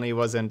rat colony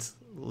wasn't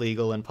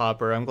legal in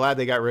Pauper. I'm glad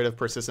they got rid of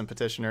Persistent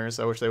Petitioners.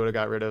 I wish they would have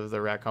got rid of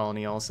the Rat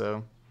Colony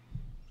also.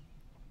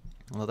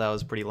 Well, that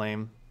was pretty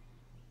lame.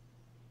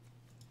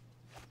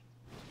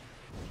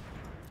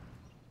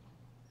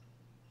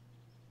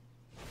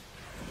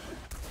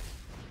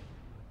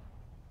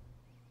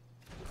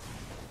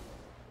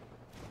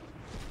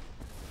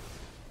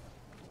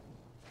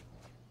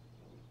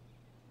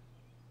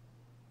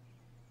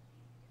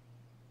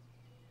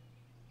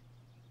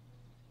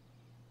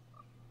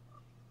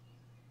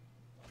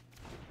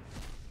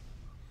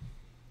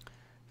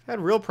 Had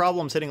real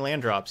problems hitting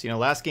land drops. You know,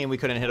 last game we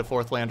couldn't hit a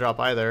 4th land drop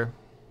either.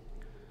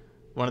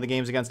 One of the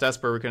games against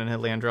Esper we couldn't hit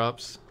land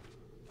drops.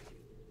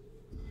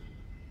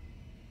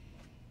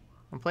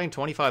 I'm playing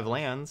 25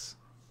 lands.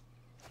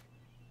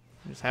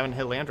 I just haven't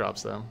hit land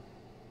drops though.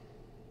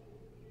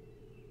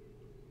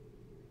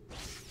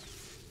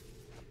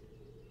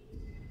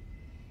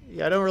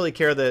 Yeah, I don't really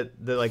care that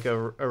like a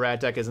rat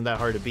deck isn't that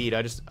hard to beat.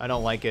 I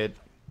don't like it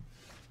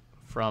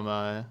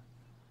from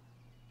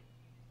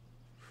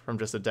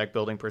just a deck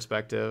building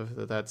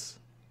perspective. That's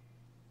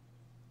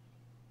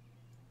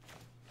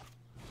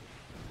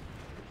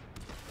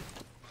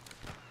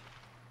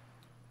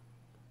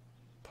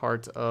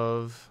part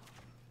of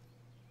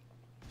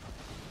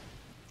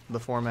the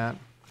format.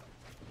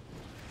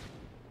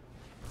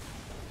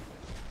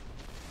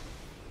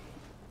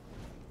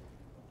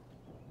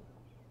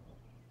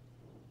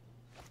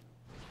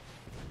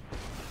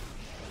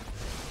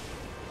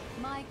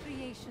 My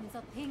creations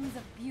are things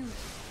of beauty.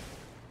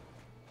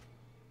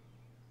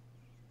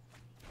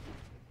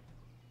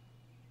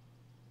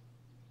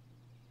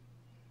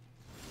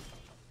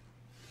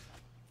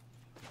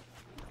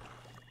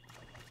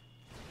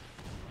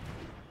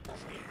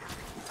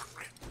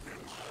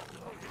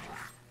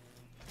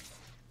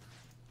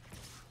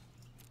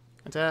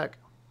 Attack.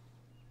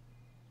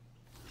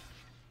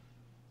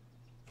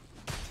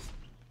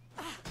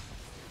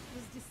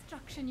 Is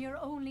destruction your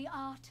only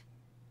art?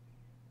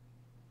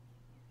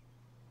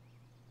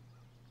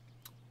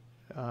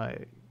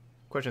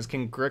 Question is,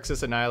 can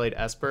Grixis annihilate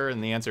Esper?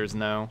 And the answer is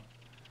no.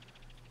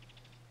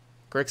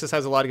 Grixis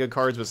has a lot of good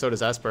cards, but so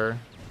does Esper.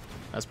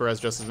 Esper has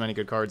just as many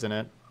good cards in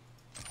it.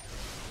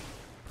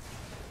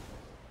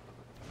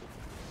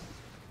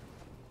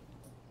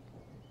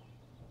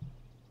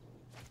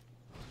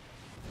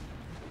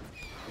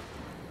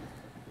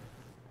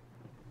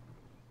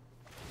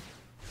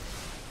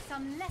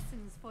 Some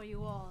lessons for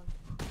you all.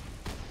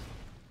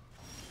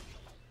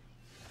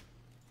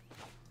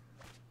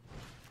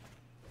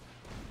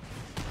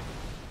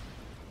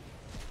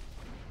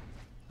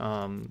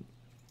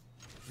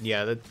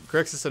 Yeah, the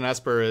Grixis and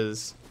Esper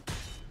is I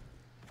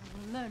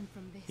will learn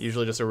from this.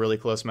 usually just a really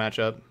close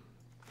matchup.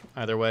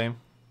 Either way.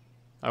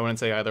 I wouldn't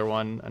say either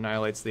one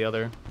annihilates the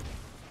other.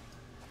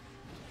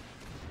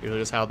 Usually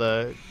just how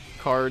the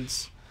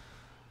cards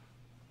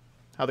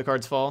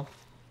fall.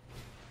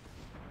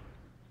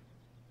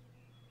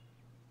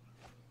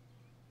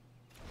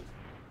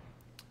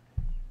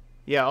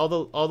 Yeah, all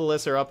the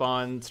lists are up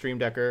on Stream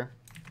Decker.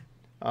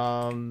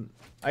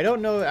 I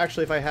don't know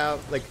actually if I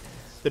have like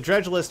the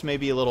dredge list may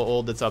be a little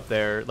old that's up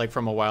there, like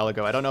from a while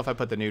ago. I don't know if I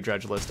put the new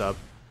dredge list up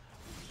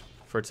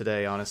for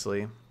today,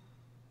 honestly.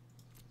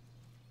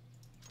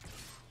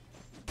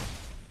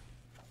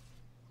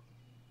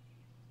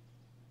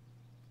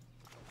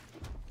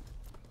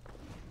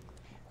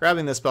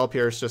 Grabbing the Spell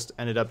Pierce just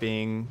ended up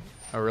being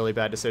a really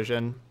bad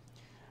decision.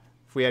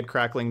 If we had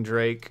Crackling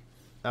Drake,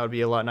 that would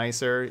be a lot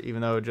nicer,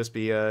 even though it would just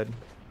be a,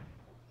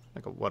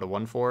 like a, what, a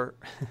 1/4?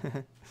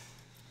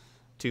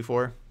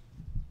 2/4?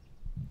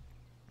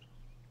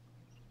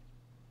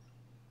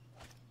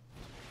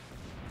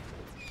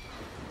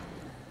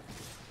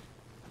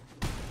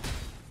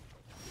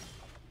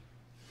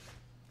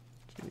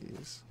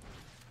 Jeez.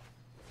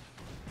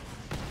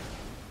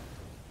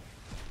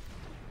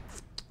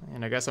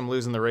 And I guess I'm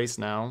losing the race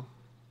now.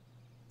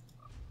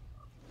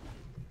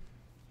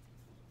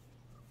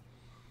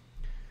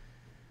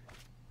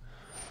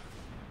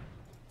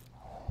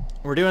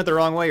 We're doing it the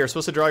wrong way. You're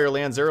supposed to draw your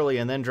lands early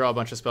and then draw a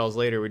bunch of spells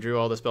later. We drew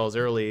all the spells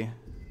early,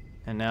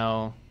 and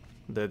now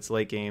that it's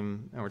late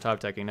game and we're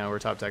top decking, now we're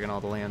top decking all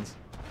the lands.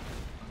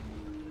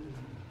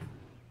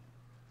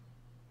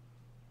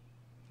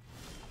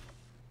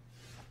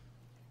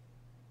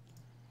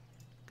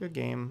 Good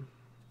game.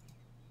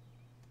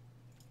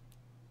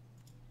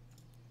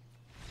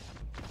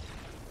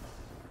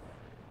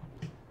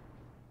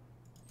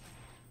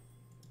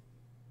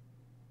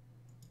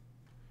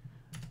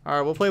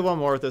 Alright, we'll play one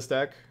more with this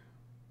deck.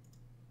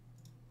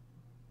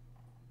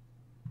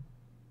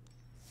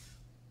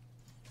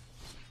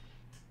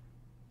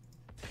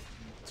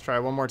 Let's try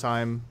one more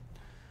time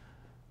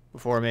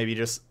before maybe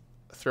just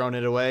throwing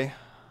it away.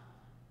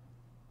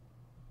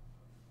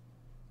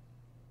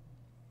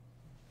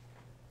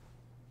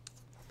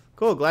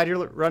 Cool, glad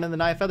you're running the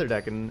Knife Feather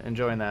deck and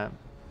enjoying that.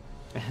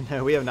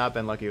 And we have not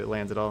been lucky with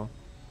lands at all.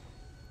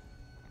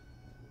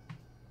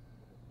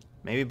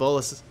 Maybe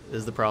Bolus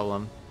is the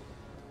problem.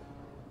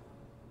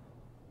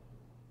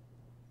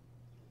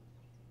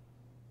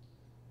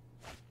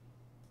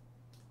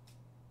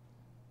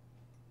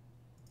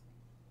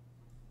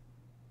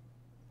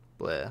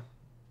 Bleh.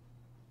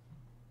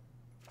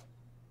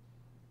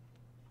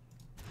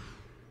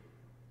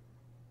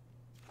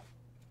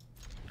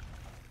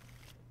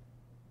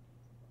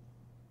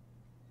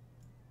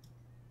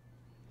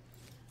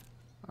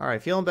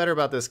 Alright, feeling better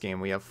about this game.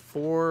 We have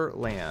 4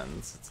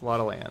 lands. It's a lot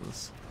of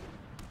lands.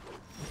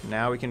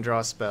 Now we can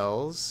draw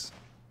spells.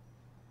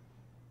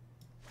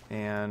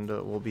 And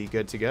we'll be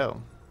good to go.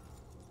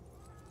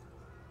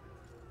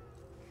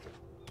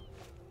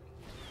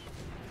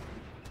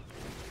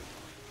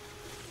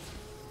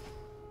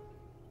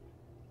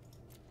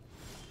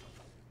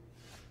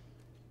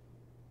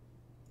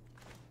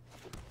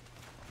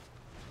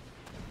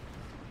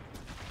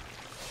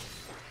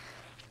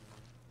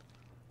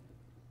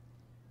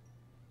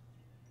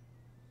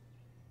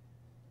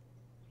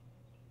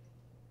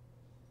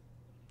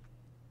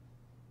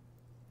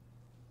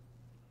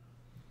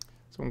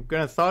 So I'm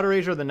going to Thought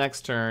Erasure the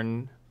next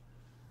turn,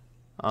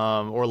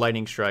 or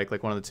Lightning Strike,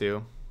 like one of the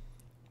two.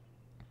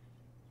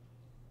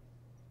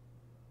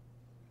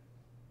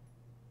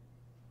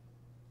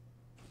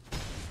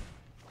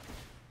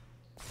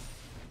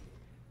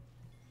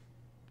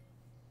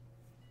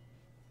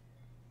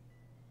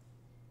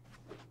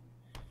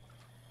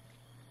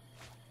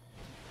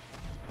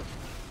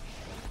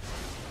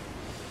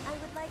 I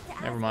would like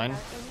to Never ask mind.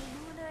 about any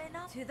lunar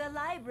enough to the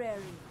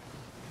library.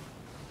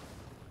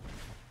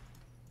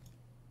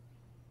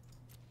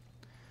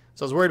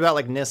 So I was worried about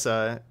like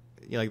Nissa,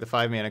 you know, like the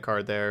 5-mana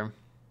card there.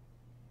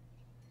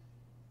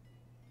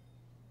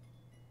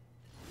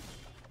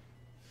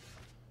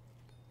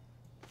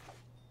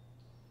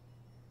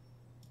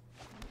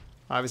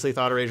 Obviously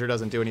Thought Erasure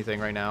doesn't do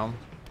anything right now.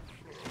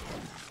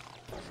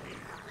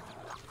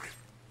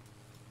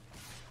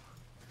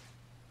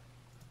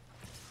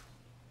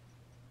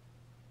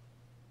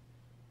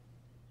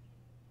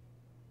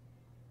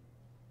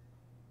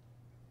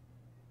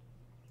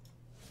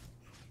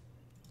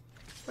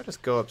 I'll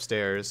just go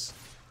upstairs.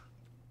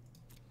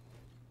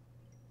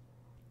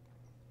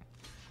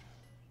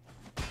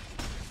 I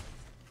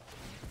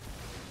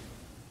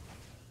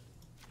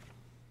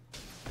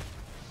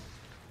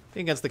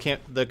think against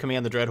the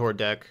Command the Dreadhorde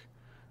deck,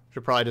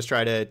 should probably just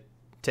try to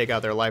take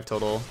out their life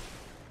total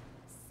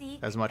Seek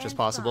as much as and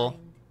possible.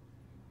 find.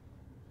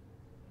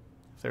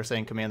 If they're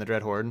saying Command the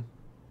Dreadhorde.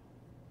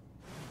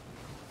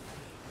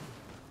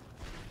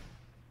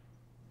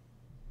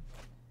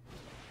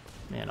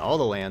 Man, all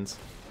the lands.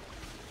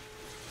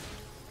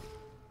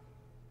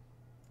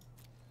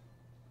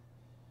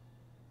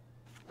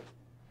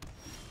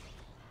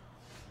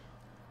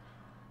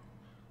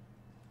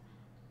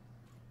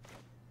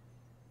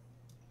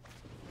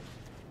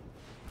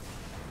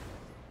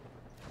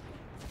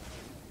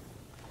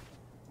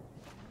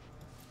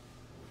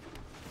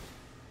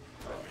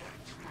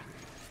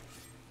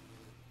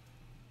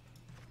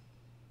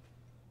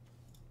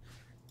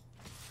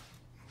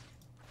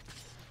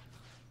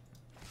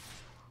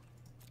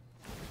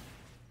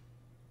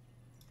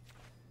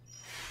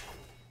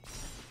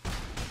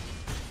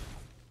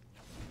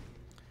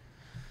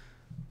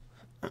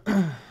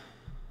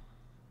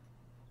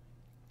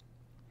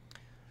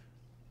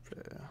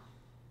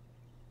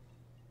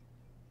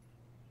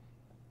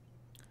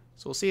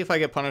 So we'll see if I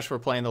get punished for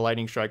playing the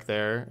Lightning Strike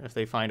there, if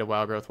they find a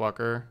Wild Growth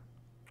Walker.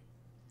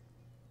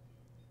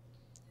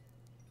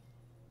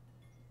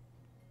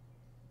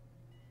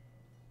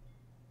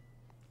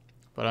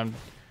 But I'm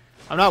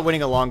not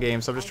winning a long game,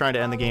 so I'm just trying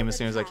to end the game as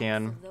soon as I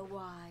can. The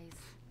wise.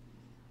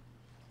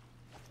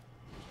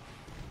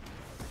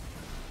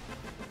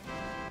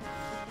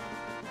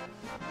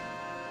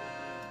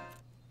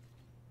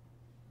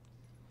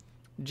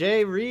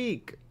 Jay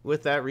Reek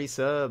with that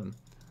resub.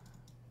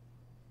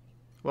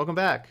 Welcome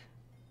back.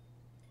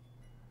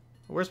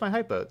 Where's my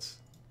hype boats?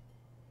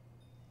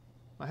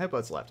 My hype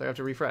boats left. I have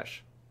to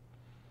refresh.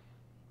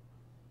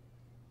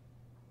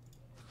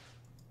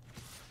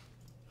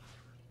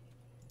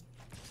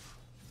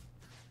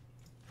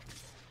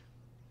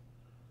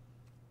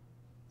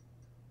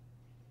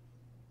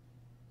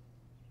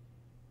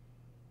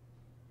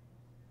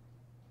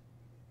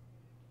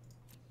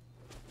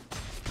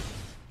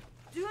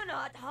 Do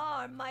not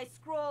harm my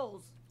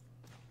scrolls.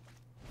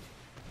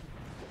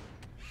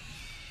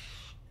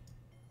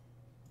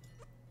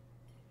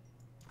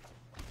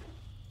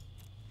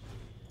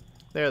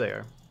 There they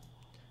are.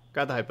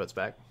 Got the hype boats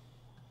back.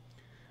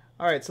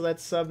 Alright, so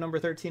that's sub number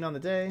 13 on the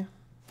day.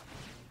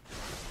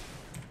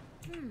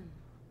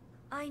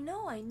 I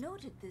know I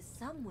noted this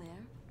somewhere.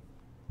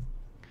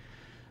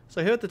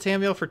 So I hit the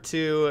Tamio for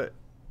 2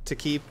 to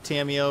keep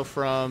Tamio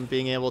from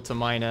being able to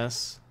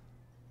minus.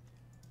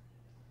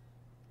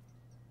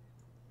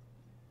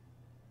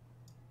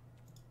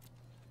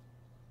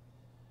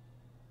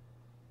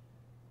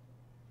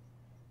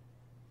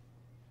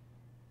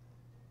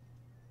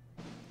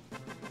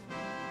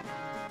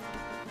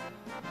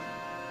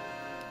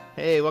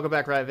 Hey, welcome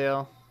back, Riot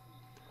Vale.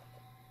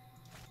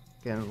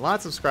 Again,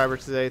 lots of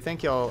subscribers today.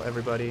 Thank y'all,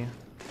 everybody.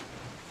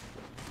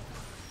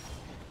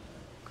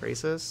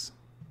 Grixis.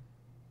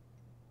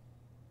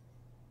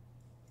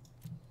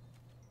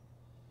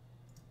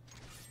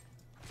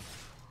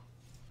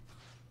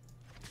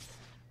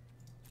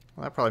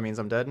 Well, that probably means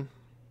I'm dead.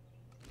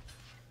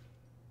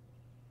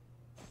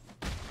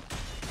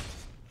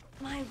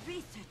 My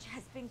research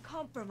has been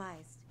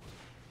compromised.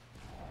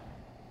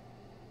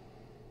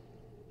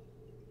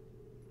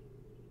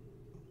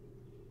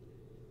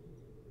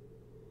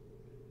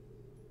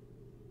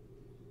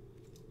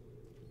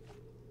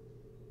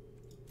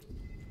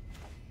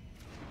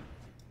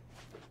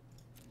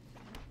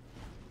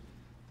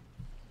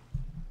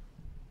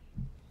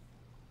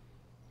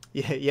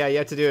 Yeah, you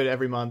have to do it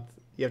every month.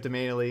 You have to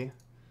manually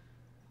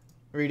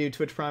redo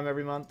Twitch Prime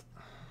every month.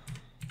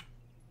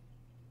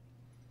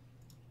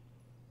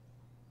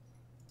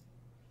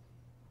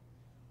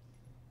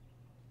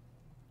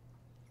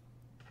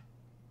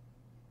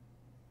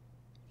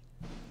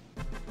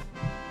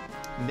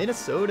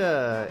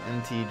 Minnesota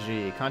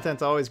MTG.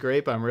 Content's always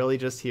great, but I'm really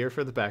just here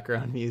for the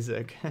background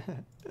music.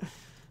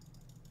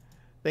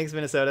 Thanks,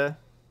 Minnesota.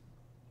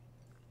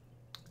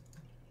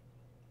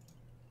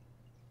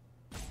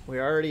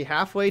 We're already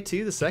halfway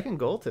to the second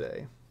goal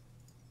today.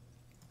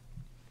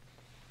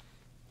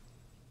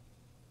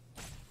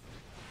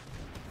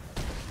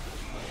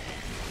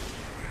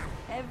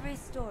 Every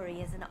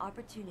story is an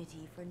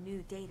opportunity for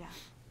new data.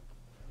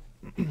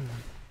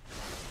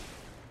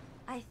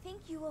 I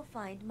think you will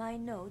find my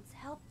notes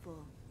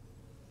helpful.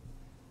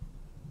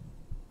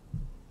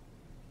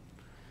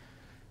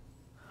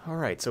 All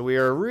right, so we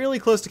are really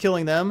close to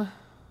killing them.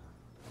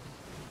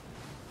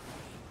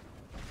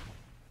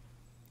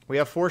 We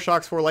have 4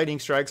 shocks, 4 lightning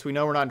strikes. We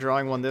know we're not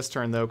drawing one this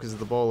turn, though, because of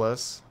the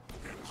bolus.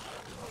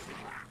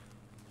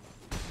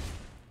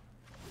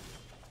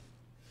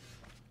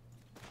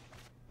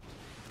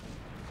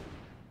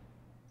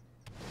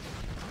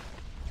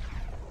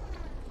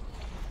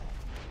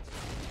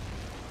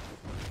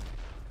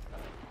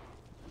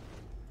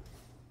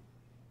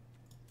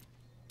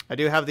 I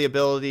do have the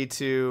ability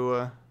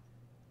to...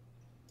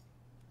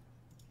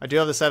 I do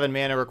have the 7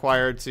 mana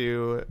required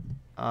to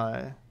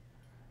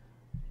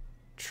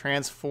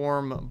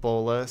transform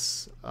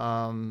Bolus.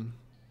 I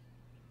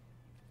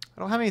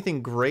don't have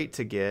anything great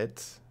to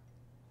get.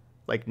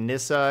 Like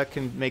Nissa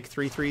can make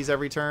 3/3s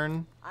every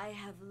turn. I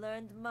have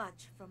learned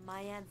much from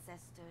my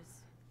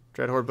ancestors.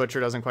 Dreadhorde Butcher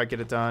doesn't quite get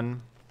it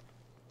done.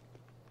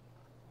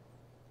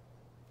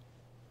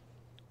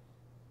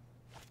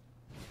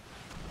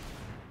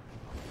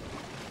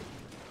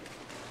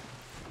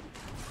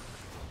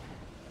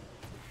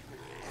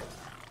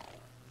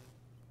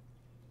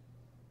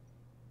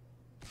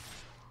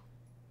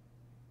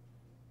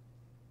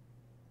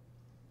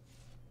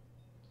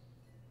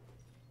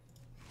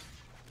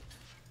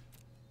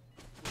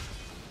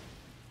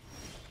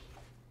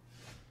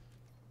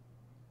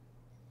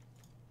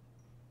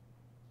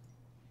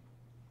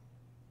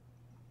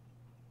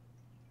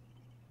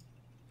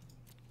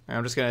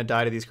 I'm just going to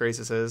die to these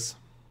Grixis.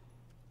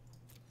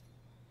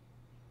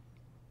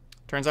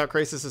 Turns out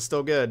Grixis is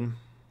still good.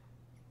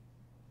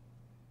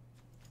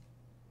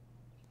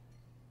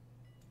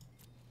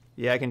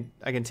 Yeah, I can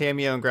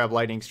Tameo and grab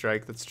Lightning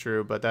Strike, that's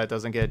true, but that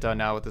doesn't get it done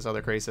now with this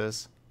other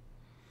Grixis.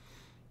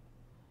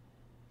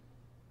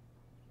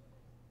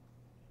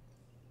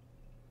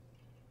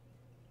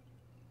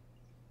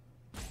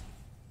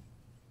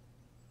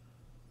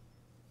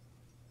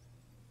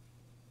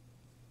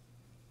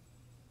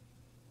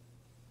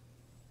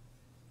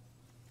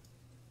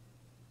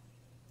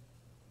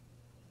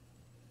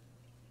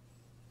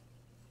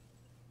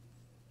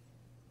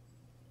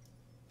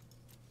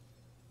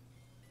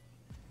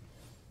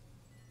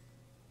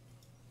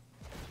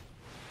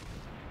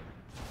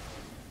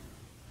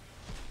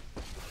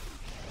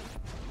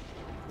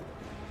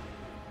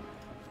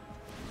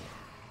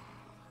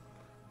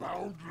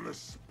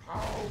 Boundless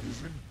power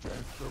is in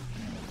death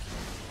amusing.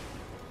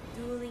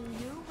 Dueling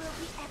you will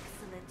be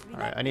excellent.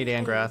 Alright, I need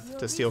Angrath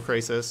to steal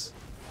Grixis.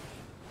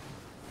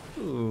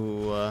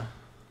 Ooh.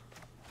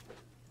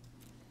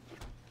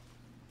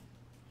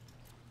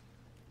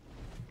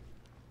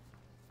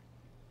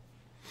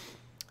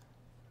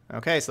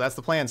 Okay, so that's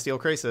the plan, steal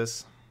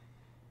Grixis.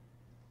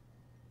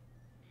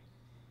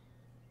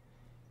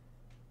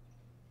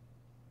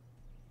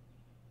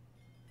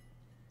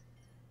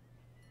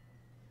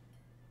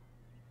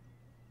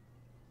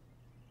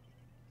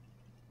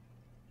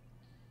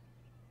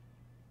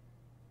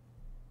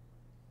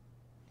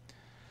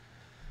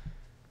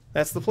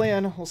 That's the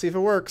plan. We'll see if it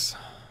works.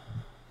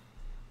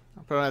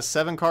 Opponent has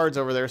 7 cards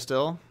over there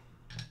still.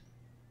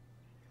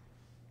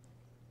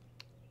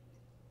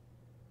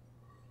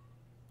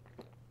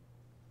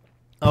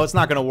 Oh, it's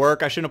not going to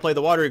work. I shouldn't have played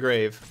the Watery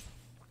Grave.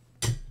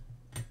 Oh,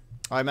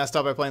 I messed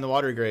up by playing the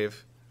Watery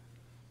Grave.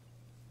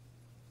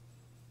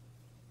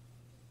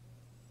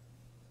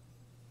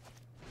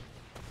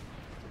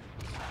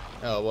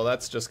 Oh, well,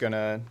 that's just going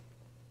to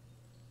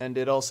end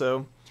it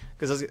also.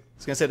 Because I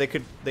was gonna say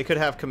they could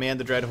have command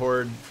the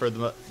Dreadhorde for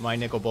my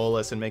Nicol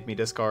Bolas and make me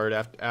discard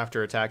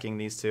after attacking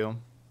these two.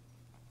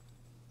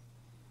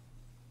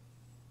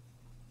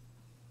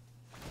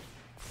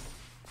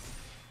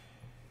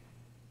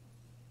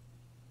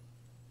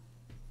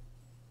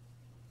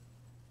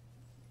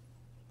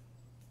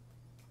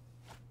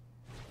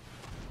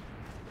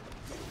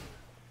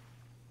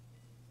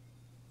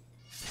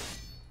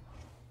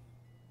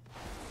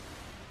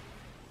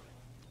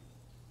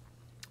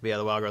 But yeah,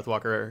 the Wild Growth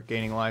Walker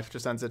gaining life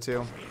just ends it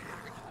too.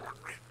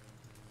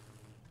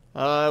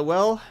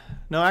 Well,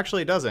 no,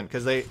 actually it doesn't,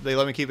 because they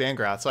let me keep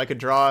Angrath, so I could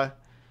draw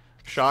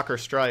Shock or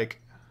Strike.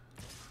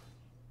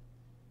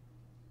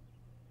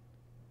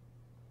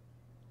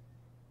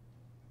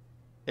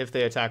 If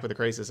they attack with the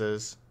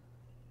Grixis.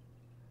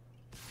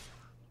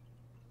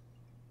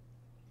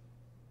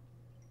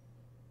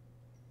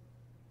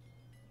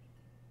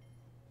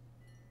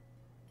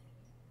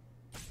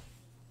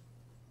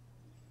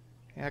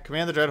 Yeah,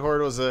 Command the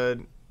Dreadhorde was a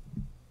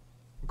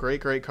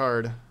great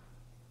card.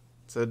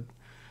 It's a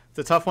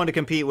tough one to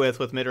compete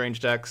with mid-range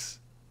decks.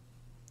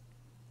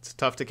 It's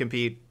tough to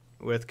compete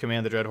with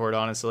Command the Dreadhorde,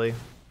 honestly.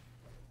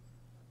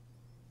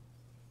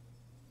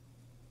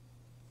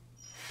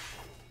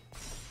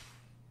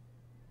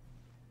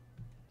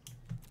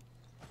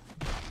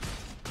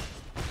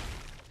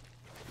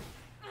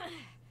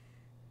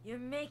 You're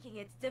making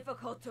it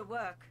difficult to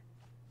work.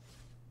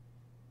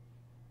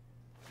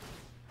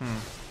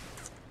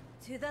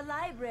 To the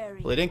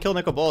library. Well, they didn't kill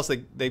Nicol Bolas.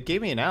 They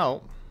gave me an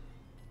out.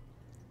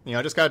 You know,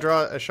 I just gotta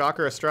draw a Shock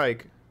or a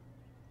Strike.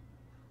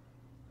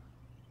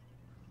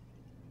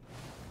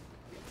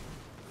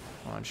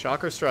 Come on,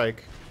 Shock or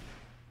Strike.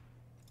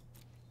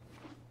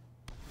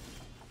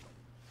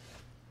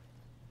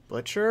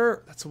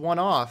 Butcher? That's one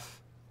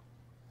off.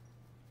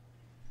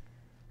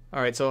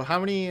 Alright, so how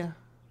many...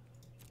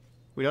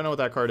 We don't know what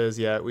that card is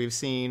yet. We've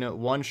seen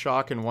one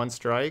Shock and one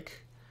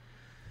Strike.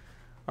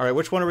 Alright,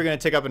 which one are we going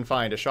to take up and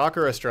find? A Shock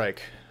or a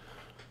Strike?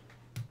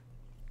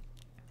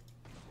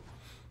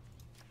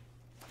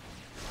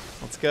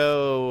 Let's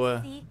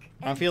go...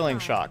 I'm feeling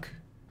Shock.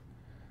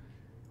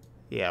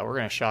 Yeah, we're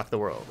going to shock the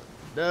world.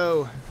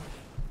 No.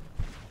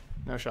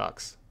 No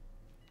Shocks.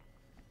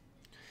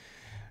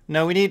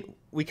 No,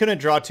 we couldn't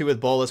draw two with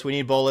Bolas. We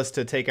need Bolas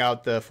to take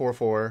out the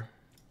 4/4.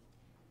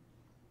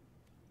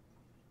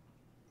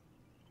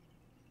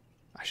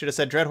 I should have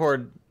said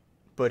Dreadhorde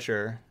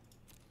Butcher.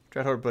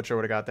 Dreadhorde Butcher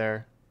would have got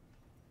there.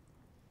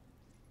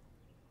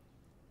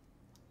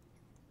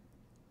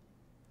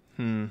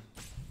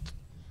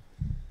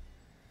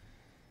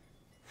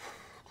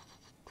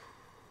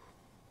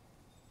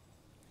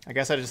 I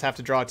guess I just have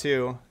to draw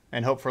two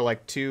and hope for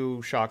like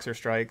two Shocks or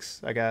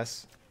Strikes, I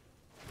guess.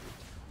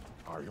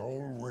 I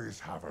always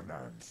have an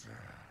answer.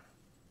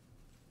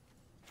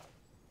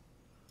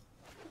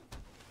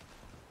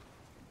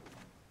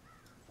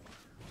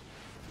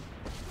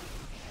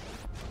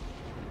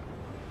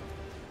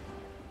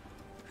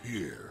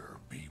 Here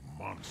be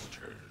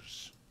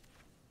monsters.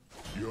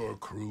 Your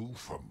crew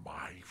for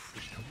my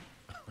freedom?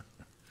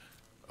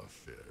 A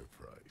fair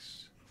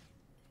price.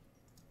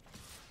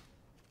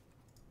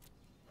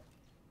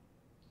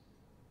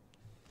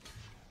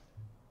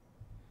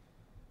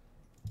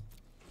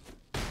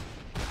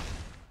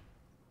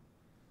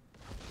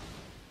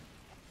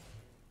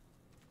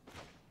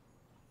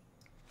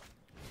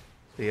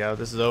 Yeah,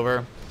 this is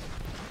over.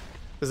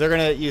 Because they're going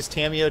to use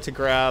Tamiyo to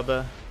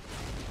grab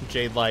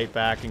Jade Light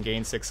back and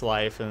gain 6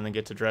 life, and then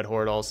get to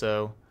Dreadhorde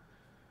also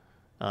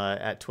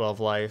at 12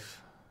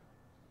 life.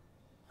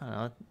 I don't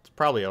know, it's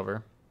probably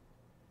over.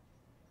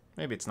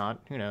 Maybe it's not,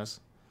 who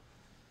knows.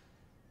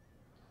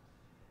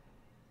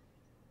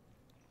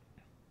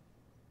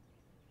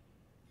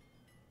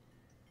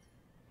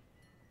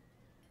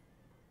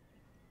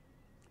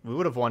 We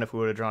would have won if we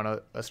would have drawn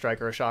a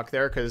Strike or a Shock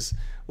there, because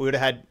we would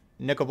have had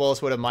Nicol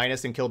Bolas would have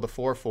minus and killed the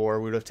 4/4.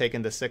 We would have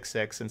taken the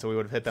 6/6, and so we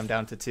would have hit them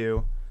down to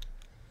 2.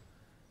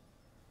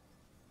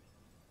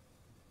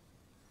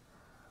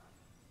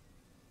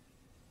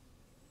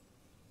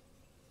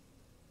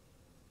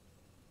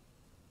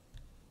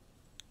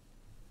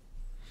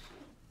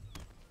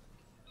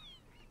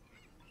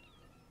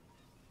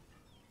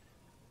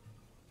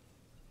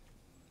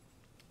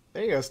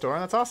 There you go, Storm.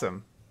 That's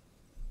awesome.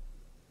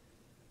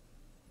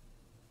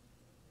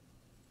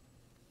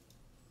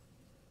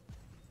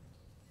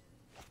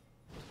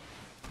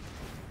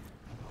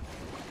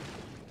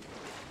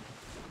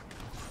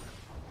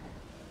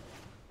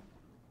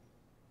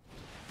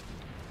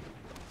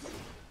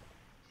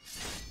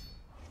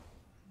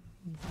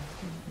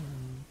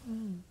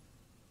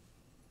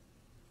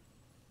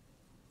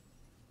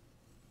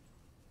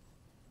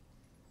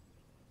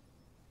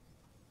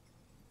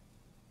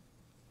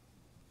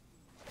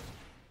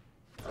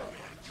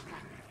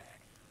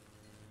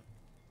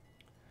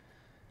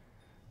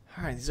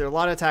 Alright, these are a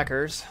lot of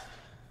attackers.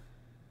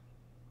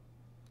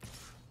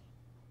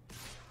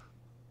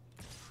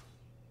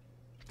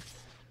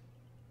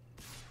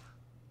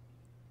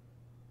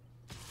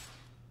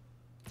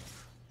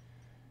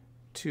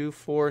 Two,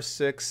 4,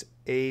 6,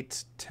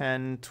 8,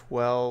 10,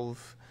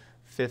 12,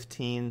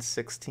 15,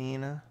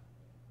 16.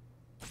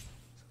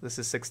 This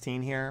is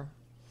 16 here.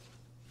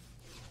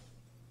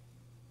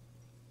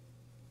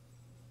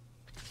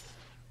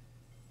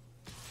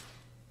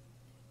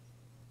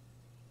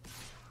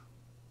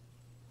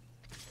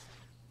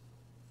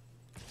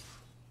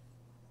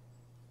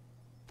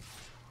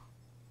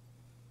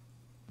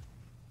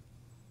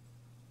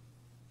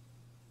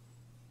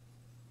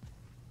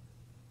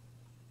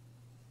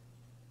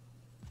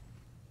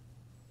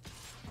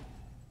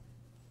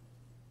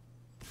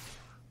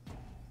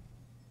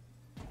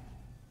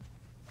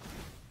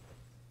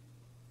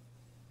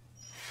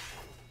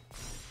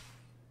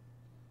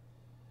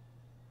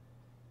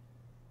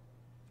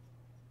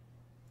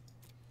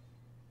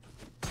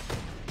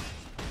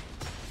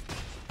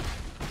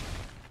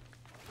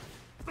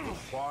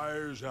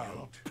 fire's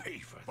out, Pay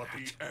for but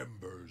that. the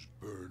embers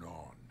burn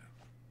on.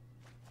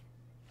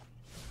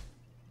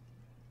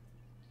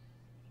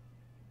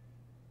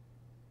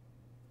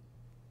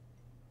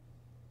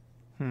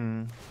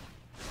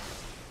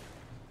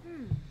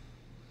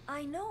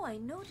 I know I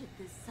noted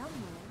this somewhere.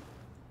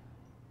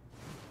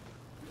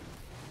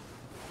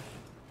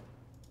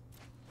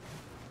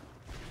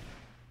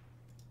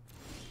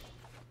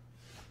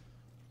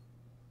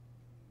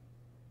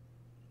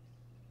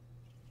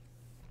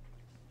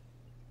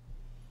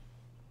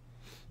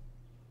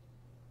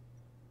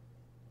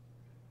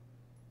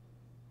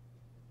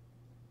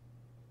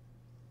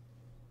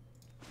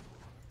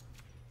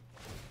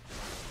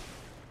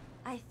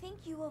 I think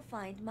you will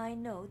find my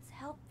notes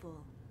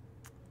helpful.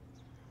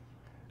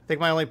 I think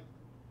my only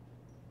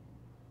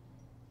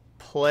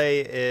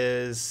play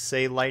is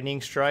say lightning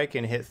strike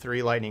and hit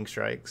 3 lightning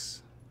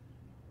strikes.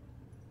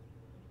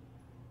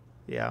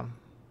 Yeah.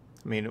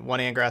 I mean, one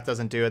Angrath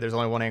doesn't do it. There's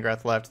only one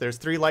Angrath left. There's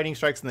 3 lightning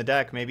strikes in the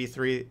deck. Maybe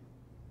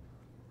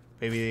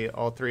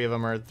all 3 of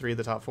them are 3 of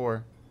the top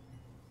 4.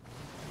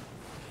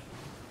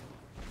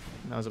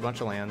 That was a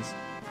bunch of lands.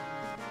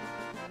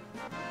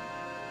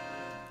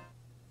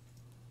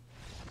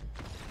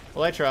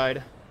 Well, I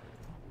tried.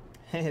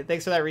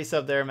 Thanks for that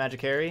resub there,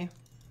 Magic Harry.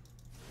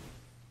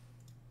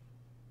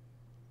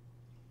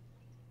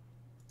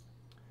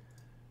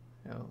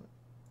 Oh.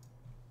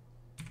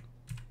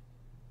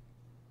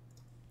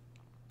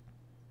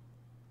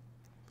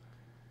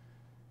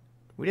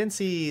 We didn't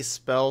see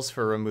spells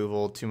for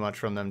removal too much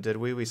from them, did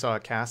we? We saw a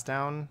cast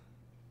down.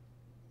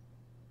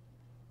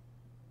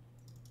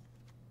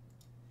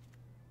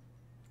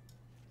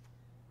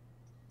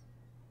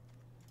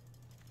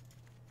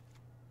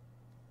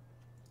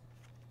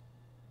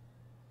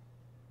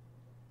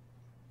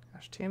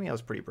 Gosh,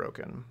 Tamiel's pretty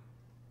broken.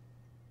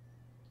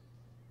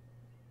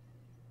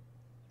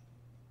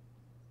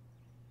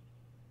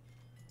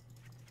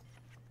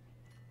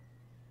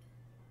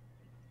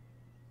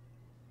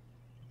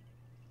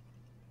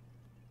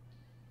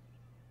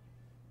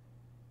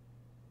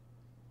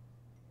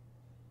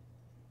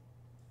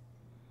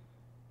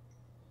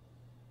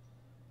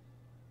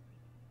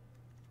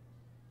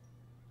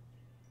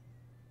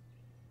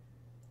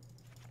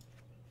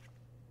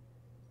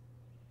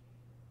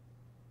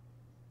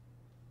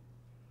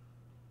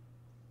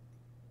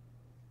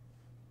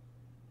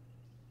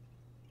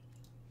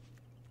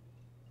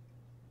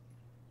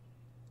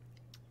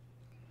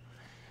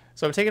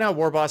 So I'm taking out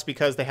War Boss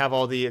because they have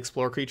all the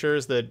explore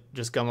creatures that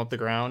just gum up the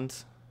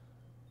ground.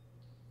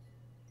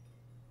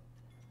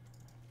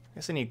 I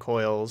guess I need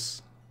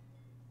coils.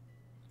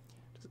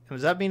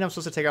 Does that mean I'm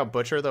supposed to take out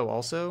Butcher though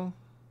also?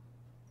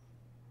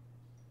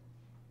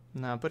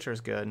 No,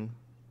 Butcher's good.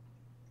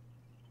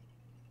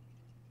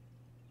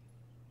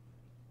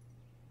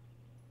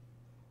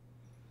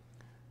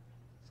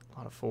 A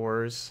lot of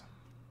 4s.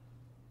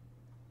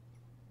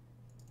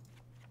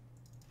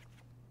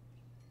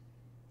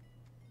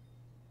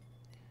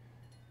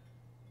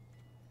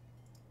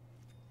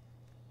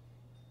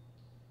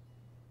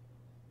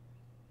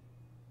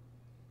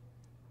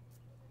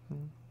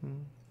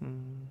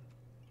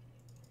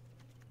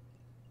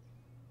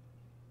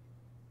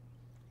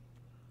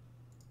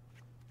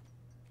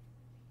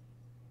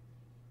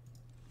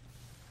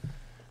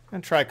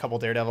 And try a couple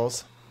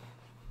Daredevils.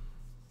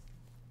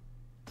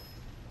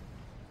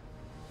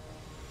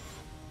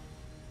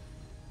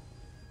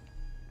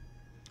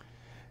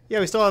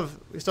 Yeah, we still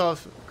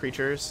have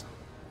creatures.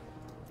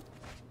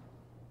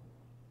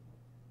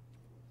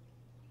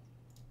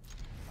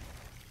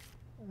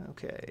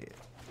 Okay.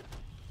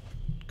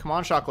 Come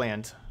on,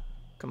 Shockland.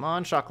 Come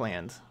on,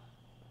 Shockland.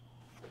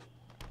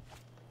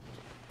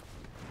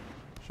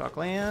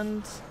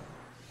 Shockland.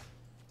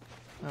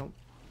 Oh.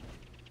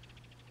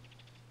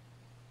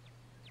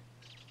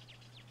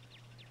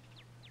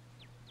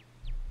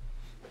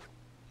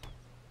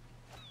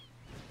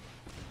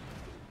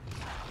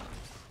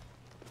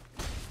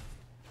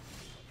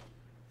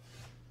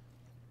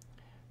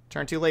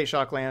 Turn too late,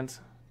 Shockland.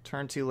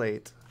 Turn too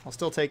late. I'll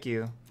still take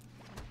you.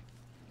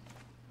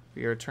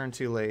 But you're a turn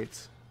too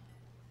late.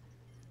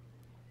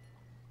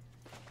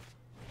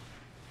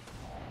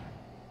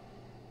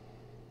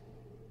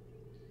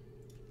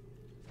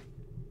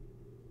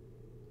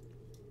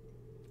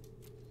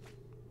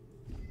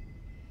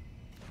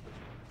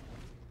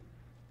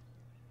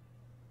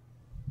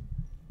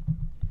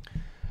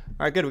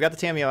 All right, good. We got the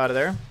Tameo out of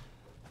there.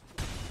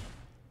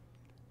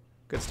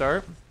 Good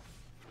start.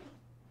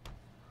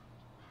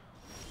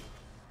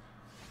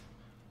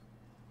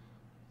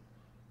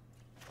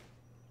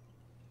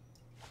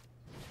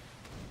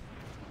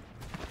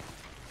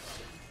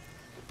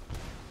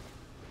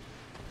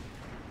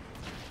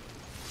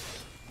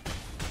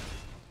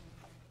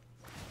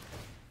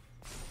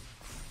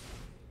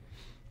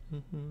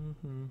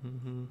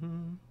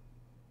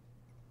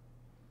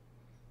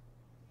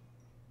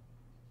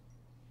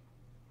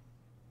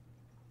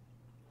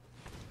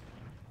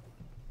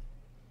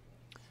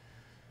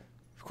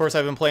 Of course,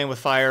 I've been playing with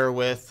fire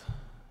with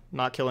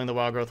not killing the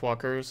wild growth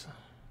walkers.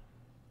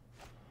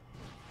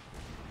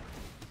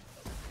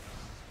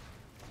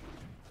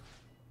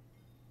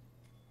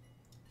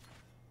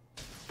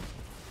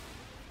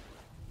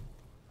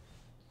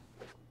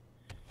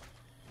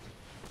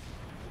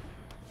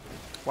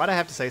 Why'd I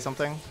have to say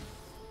something?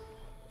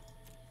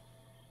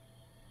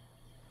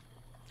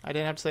 I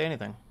didn't have to say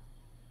anything.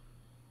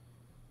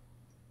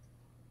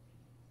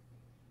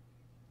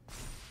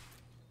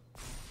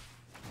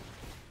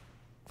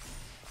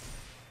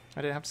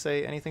 I didn't have to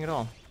say anything at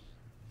all.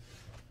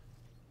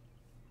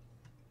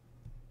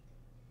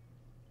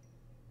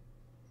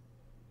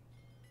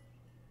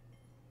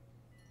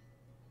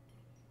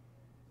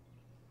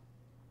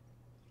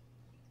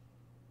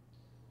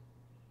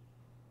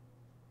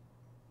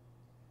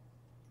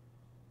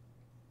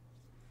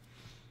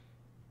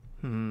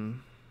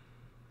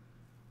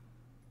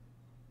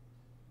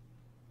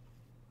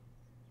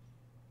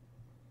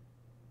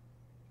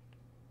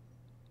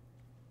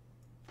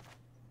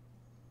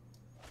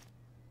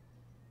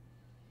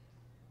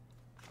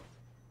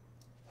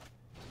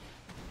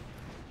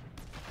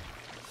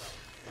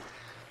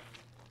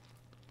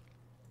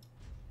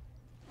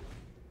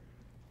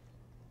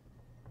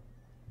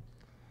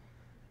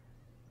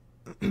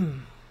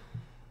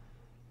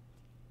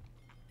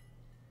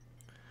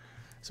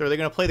 So are they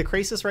going to play the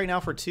Grixis right now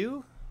for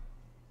 2?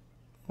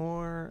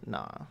 Or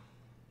nah?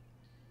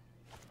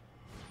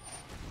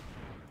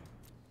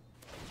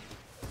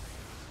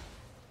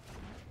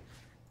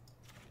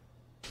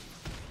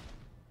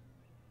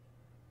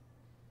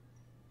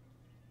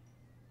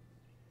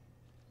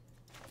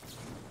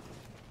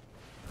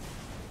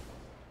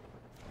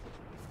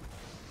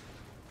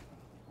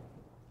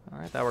 All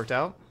right, that worked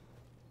out.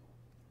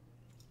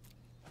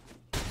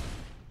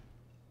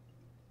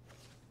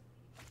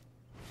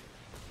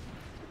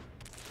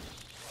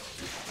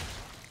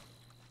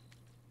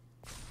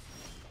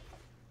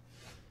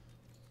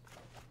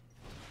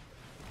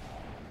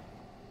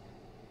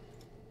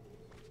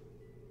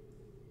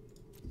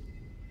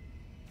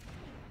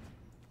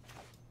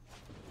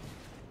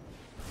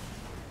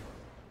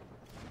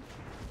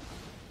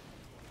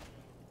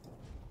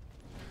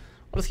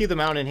 Let's keep the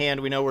Mountain in hand.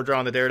 We know we're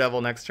drawing the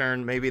Daredevil next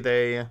turn. Maybe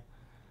they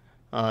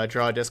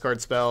draw a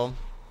discard spell.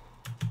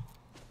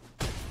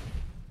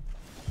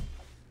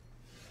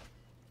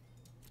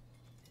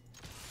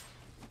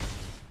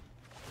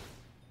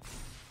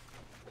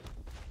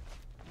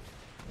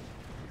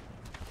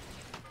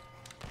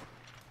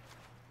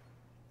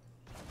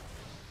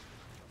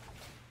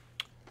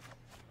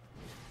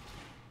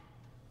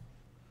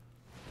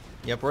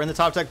 Yep, we're in the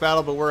top deck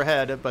battle, but we're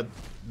ahead. But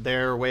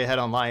they're way ahead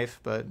on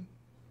life, but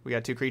we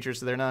got 2 creatures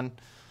to their none.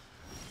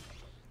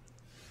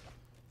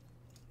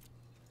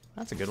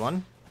 That's a good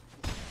one.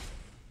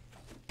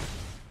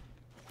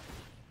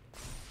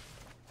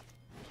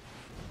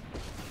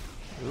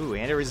 Ooh,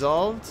 and it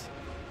resolved.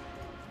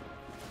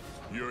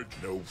 You're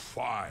no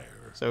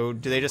fire. So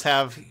do they just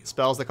have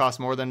spells that cost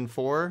more than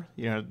 4?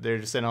 You know, they're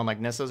just sitting on like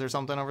Nissas or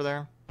something over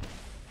there.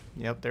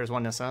 Yep, there's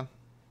one Nissa.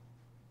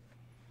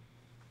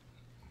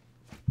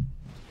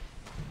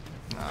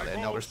 Ah, they had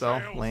an Elder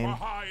Spell. Lame.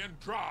 High and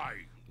dry.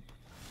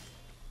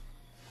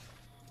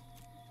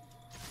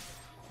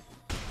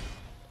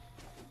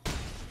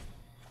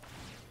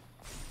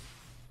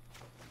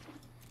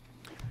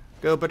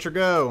 Go, Butcher,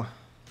 go.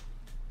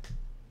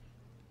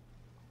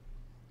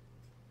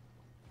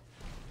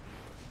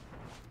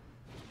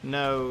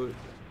 No,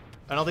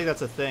 I don't think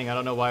that's a thing. I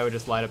don't know why it would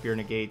just light up your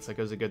negates like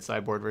it was a good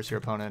sideboard versus your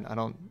opponent. I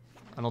don't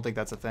think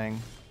that's a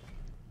thing.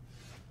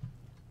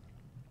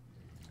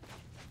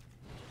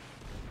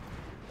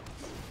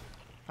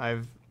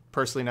 I've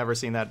personally never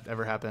seen that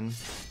ever happen.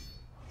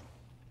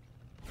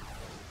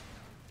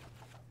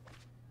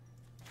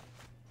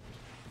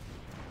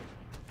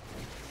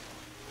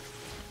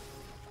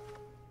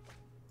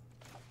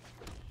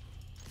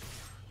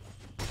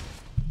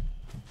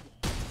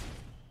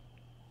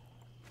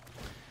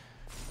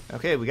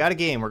 Okay, we got a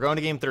game. We're going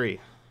to game 3.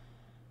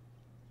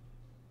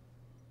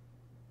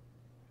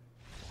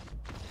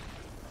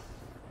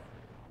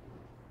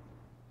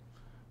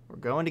 We're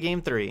going to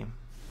game 3.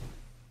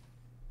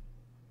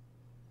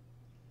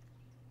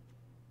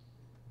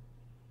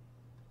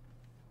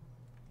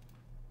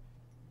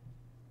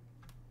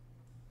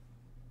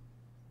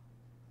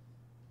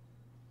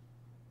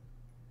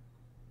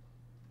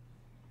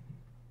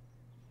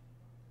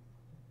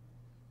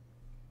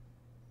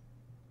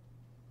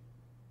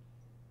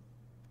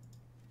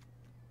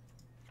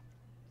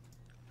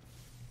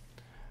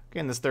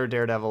 Getting this third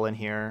Daredevil in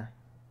here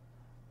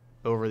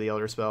over the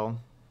Elder Spell.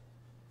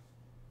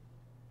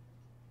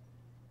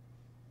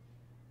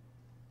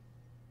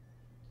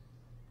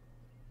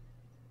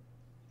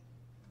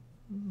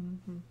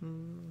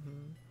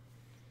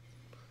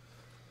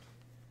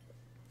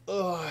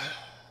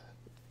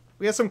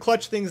 We had some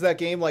clutch things that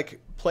game,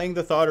 like playing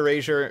the Thought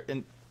Erasure,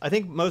 and I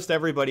think most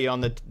everybody on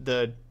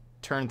the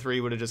turn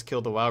 3 would have just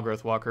killed the Wild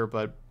Growth Walker,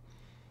 but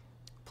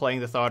playing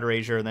the Thought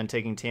Erasure and then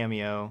taking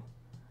Tameo.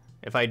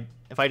 If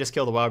I just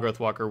kill the Wild Growth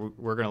Walker,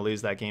 we're going to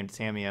lose that game to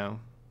Tameo.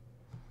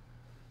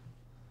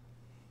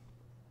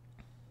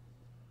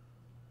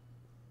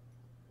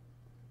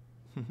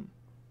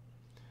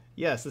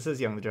 Yes, this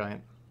is Young the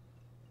Giant.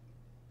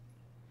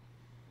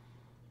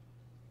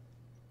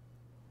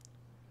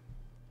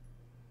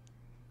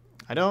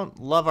 I don't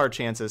love our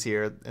chances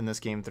here in this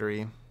game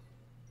 3.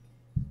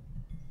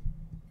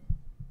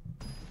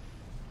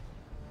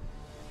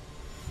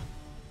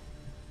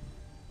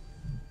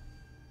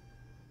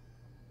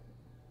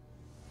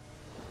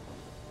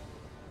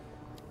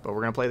 but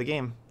we're gonna play the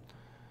game.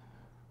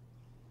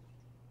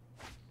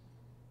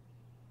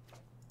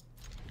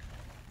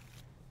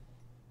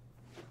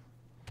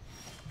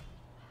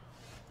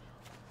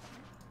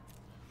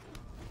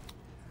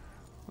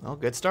 Well,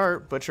 good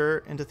start.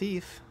 Butcher into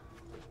Thief.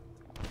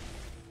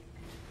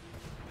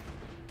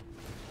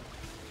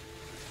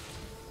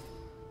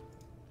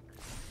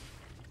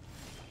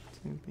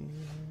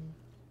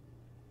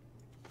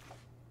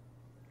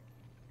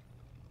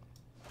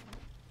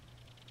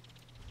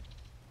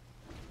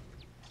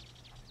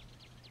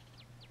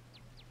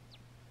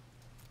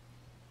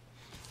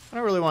 I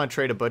don't really want to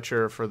trade a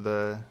Butcher for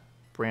the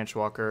Branch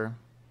Walker.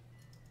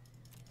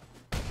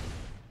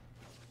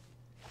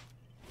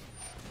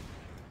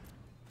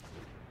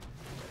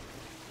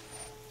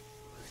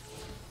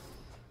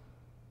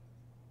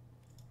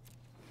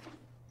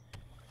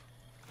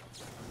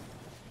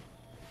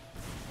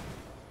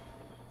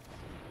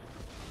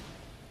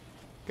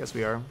 Guess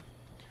we are.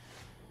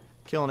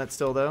 Killing it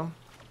still, though.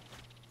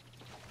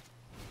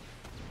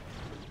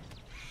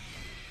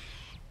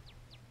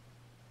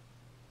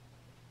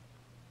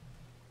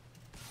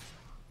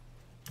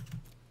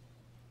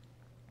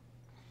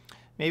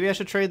 Maybe I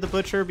should trade the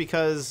Butcher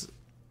because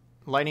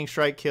Lightning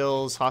Strike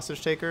kills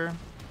Hostage Taker.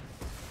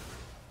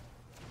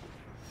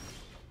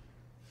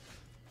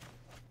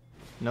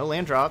 No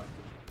land drop.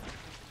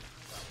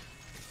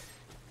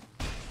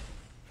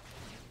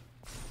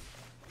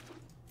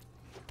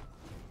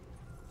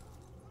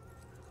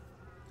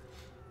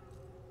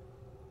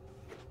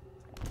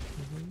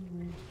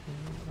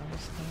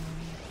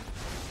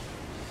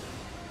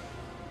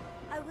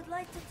 I would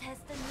like to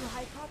test a new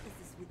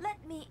hypothesis with.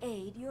 Let me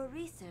aid your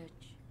research.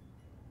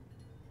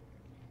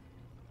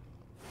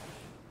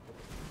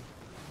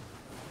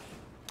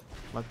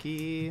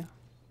 Lucky.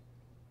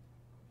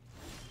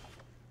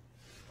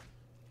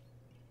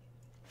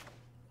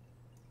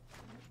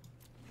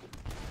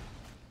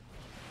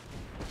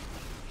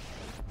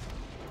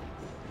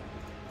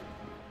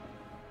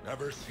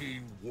 Never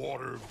seen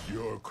water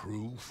your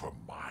crew for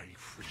my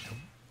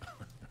freedom?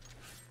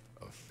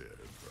 A fair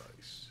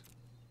price.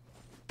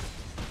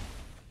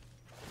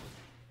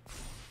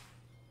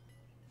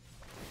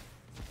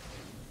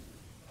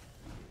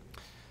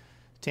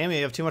 Tammy,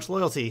 you have too much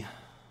loyalty.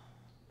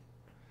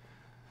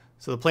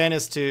 So the plan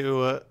is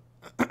to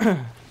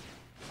The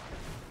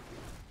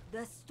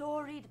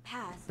storied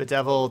past.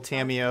 bedevil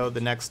Tamio the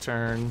next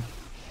turn.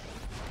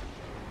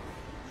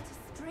 What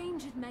a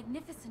strange and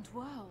magnificent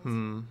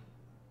world.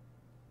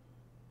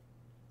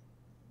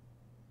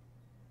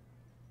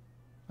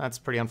 That's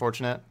pretty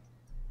unfortunate.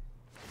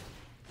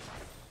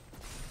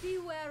 Be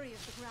wary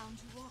of the ground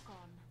you walk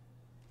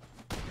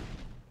on.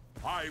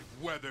 I've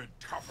weathered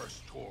tougher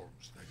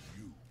storms than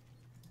you.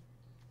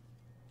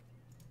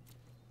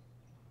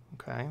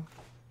 Okay.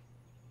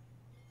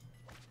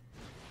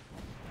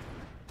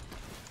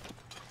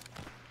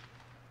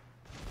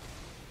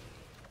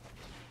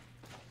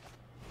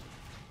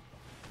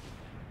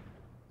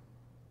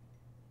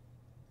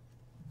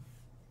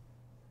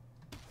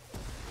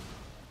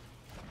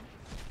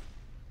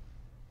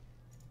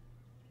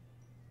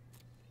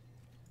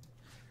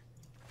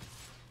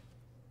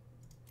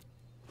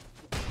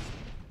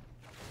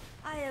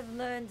 I have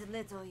learned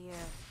little here.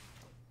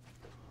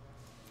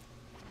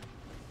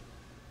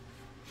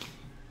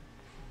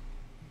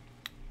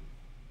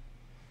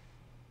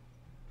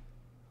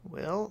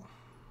 Well,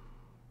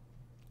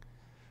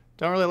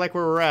 don't really like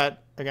where we're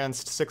at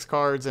against 6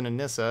 cards and a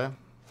Nissa.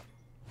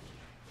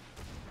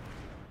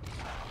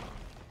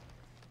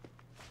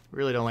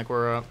 Really don't like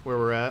where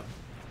we're at.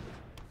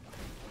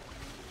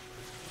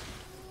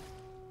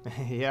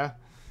 Yeah,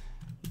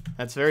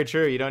 that's very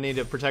true. You don't need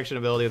a protection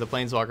ability of the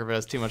Planeswalker if it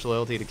has too much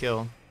loyalty to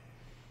kill.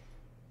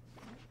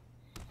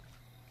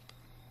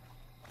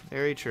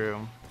 Very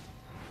true.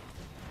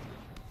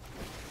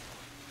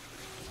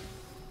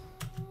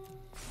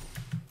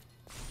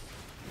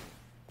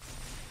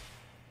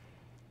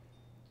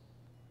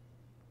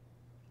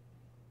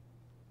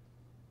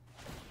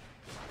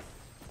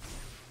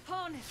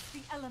 Harness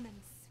the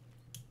elements.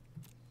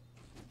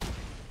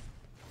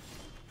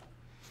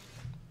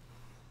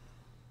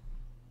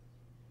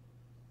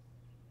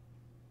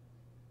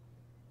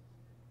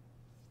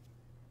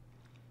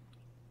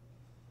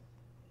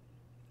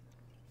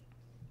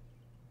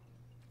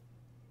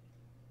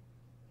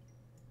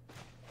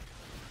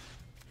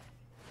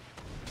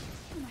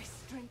 My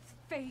strength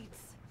fades.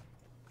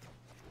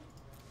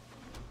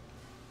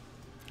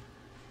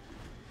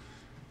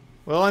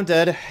 Well, I'm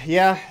dead.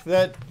 Yeah,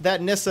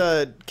 that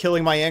Nissa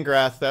killing my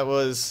Angrath, that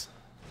was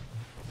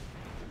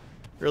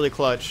really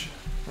clutch.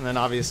 And then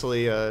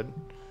obviously, you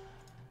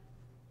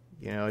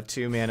know, a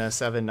 2-mana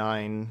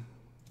 7/9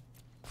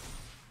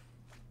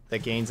 that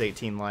gains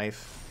 18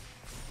 life.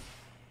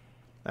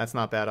 That's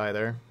not bad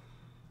either.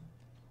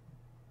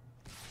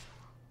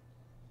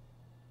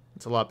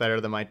 It's a lot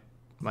better than my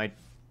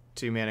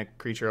 2-mana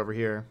creature over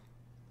here.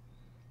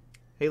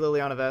 Hey,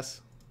 Liliana Vess.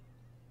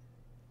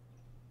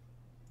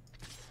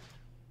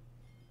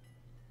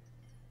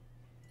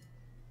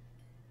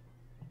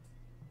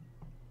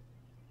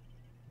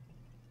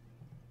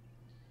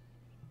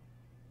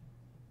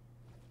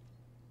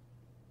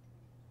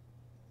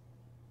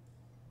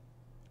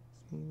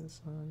 The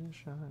sun is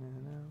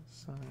shining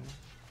outside.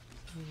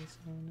 The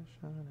sun is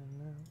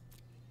shining out.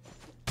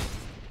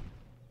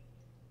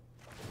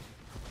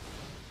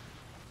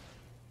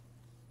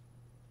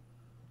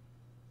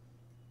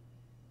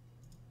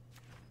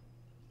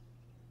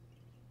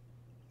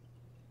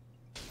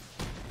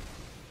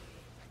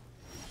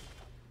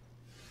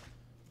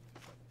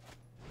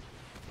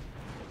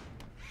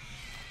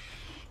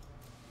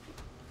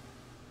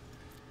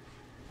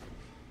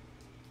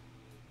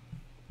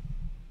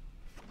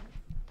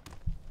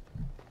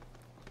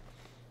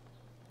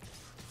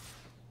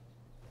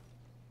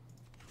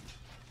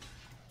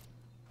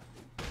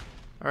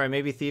 Alright,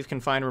 maybe Thief can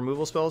find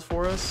removal spells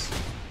for us.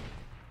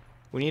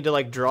 We need to,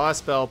 like, draw a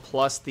spell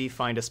plus Thief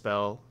find a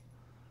spell.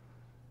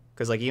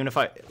 Because, like, even if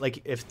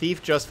if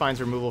Thief just finds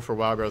removal for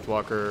Wild Growth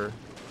Walker...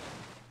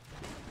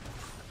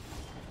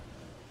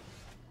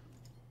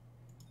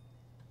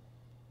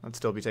 I'd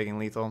still be taking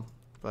lethal,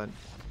 but...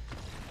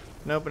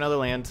 Nope, another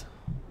land.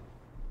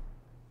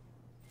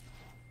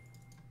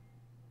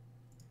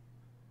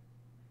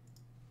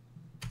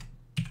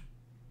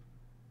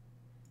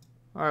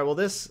 Alright, well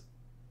this...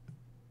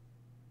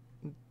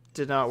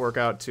 did not work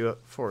out too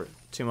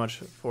much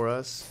for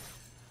us.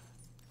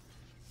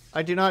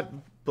 I do not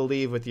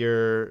believe with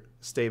your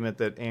statement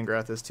that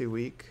Angrath is too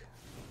weak.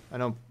 I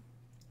don't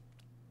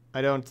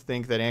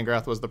think that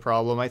Angrath was the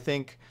problem. I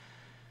think,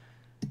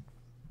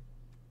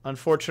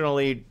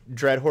 unfortunately,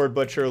 Dreadhorde,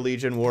 Butcher,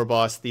 Legion,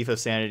 Warboss, Thief of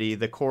Sanity,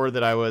 the core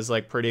that I was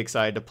like pretty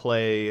excited to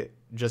play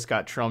just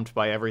got trumped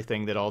by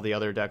everything that all the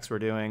other decks were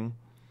doing.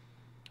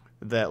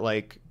 That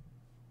like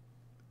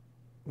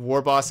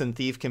Warboss and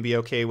Thief can be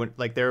okay when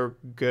like they're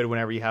good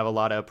whenever you have a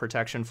lot of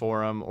protection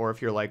for them, or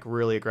if you're like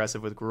really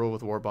aggressive with Gruul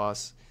with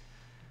Warboss.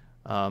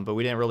 But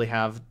we didn't really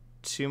have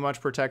too much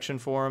protection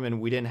for them,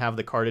 and we didn't have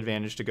the card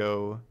advantage to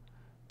go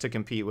to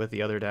compete with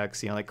the other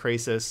decks. You know, like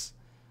Grixis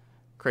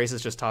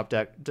just top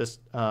deck was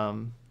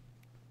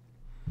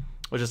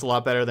just a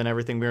lot better than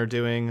everything we were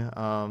doing.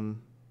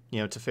 You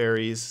know,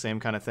 Teferi's same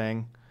kind of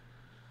thing.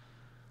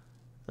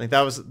 I think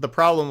that was the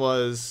problem.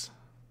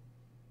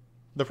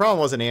 The problem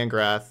wasn't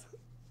Angrath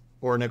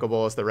or Nicol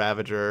Bolas the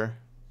Ravager.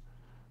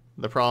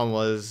 The problem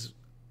was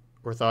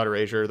Thought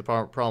Erasure. The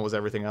problem was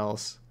everything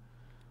else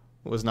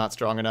was not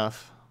strong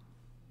enough.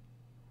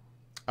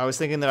 I was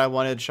thinking that I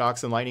wanted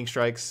Shocks and Lightning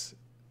Strikes,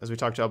 as we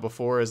talked about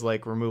before, as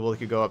like removal that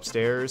could go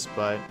upstairs,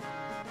 but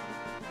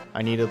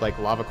I needed like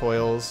Lava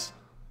Coils.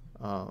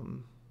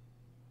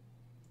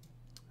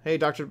 Hey,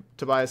 Dr.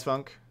 Tobias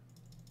Funk.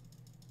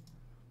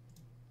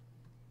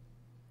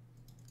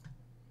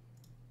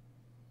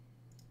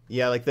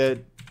 Yeah, like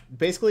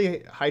basically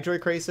Hydroid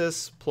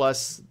Krasis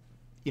plus,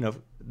 you know,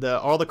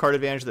 all the card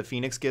advantage that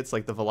Phoenix gets,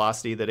 like the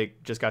velocity that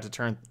it just got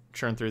to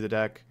churn through the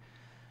deck,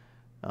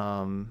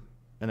 and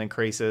then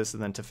Krasis,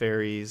 and then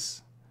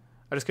Teferi's.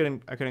 I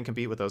couldn't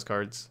compete with those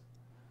cards.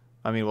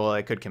 I mean, well,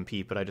 I could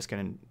compete, but I just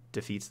couldn't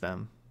defeat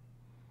them.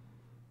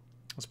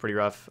 It was pretty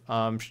rough.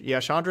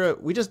 Yeah, Chandra.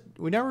 We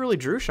never really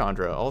drew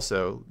Chandra.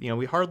 Also, you know,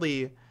 we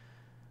hardly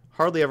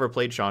ever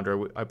played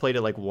Chandra. I played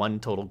it like one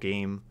total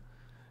game,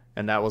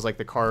 and that was like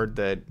the card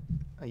that,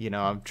 you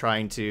know, I'm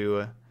trying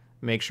to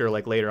make sure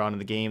like later on in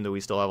the game that we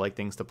still have like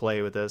things to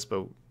play with this,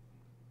 but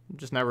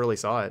just never really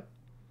saw it.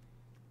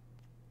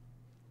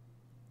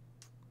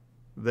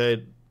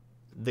 The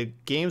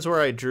games where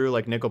I drew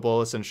like Nicol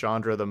Bolas and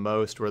Chandra the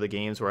most were the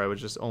games where I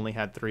was just only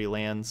had 3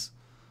 lands.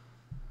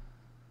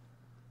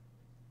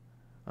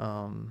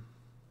 But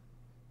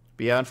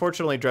yeah,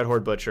 unfortunately,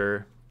 Dreadhorde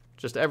Butcher,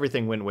 just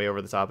everything went way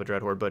over the top of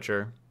Dreadhorde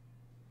Butcher.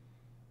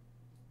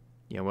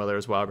 You know, whether it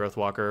was Wild Growth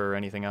Walker or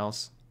anything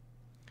else.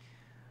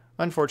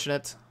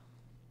 Unfortunate.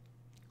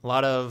 A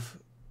lot of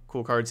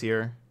cool cards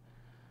here.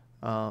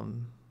 But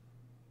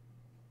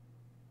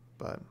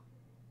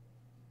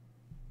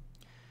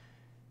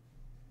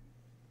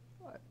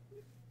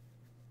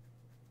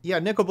yeah,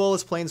 Nicol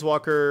Bolas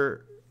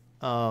Planeswalker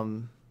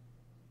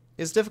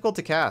is difficult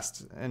to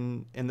cast,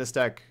 and in this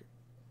deck,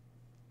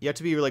 you have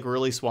to be like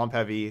really swamp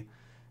heavy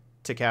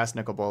to cast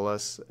Nicol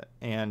Bolas,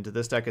 and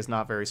this deck is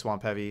not very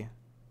swamp heavy.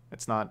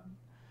 It's not,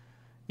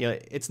 you know,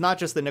 it's not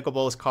just that Nicol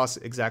Bolas costs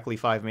exactly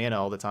 5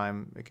 mana all the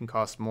time. It can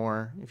cost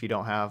more if you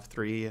don't have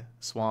 3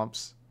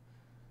 swamps.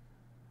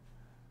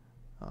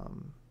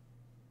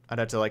 I'd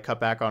have to like cut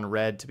back on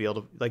red to be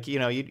able to, like, you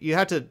know, you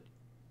have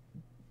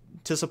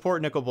to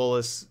support Nicol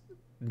Bolas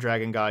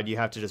Dragon God, you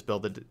have to just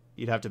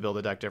you'd have to build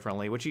the deck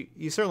differently, which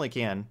you certainly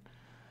can,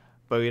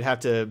 but you'd have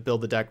to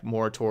build the deck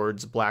more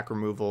towards black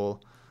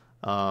removal,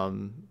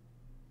 and,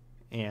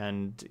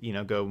 you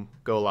know, go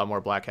a lot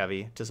more black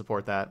heavy to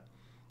support that.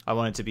 I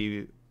want it to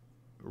be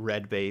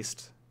red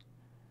based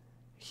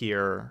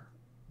here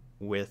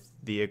with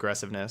the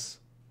aggressiveness,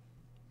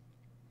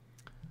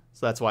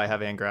 so that's why I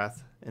have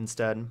Angrath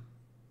instead. And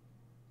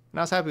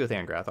I was happy with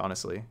Angrath,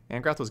 honestly.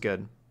 Angrath was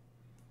good.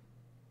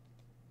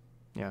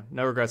 Yeah,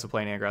 no regrets of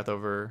playing Angrath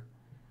over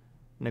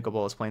Nicol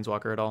Bolas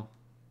Planeswalker at all.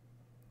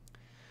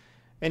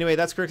 Anyway,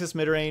 that's Grixis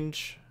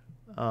Midrange.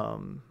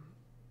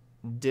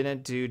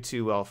 Didn't do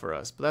too well for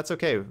us, but that's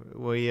okay.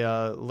 We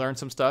learned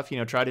some stuff, you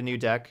know, tried a new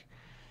deck.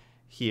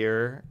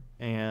 here,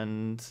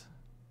 and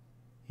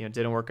you know, it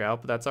didn't work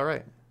out, but that's all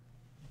right.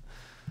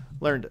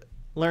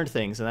 Learned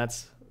things, and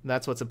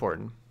that's what's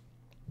important.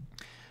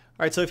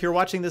 All right, so if you're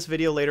watching this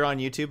video later on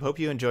YouTube, hope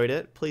you enjoyed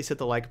it. Please hit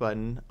the like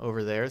button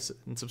over there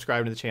and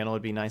subscribe to the channel.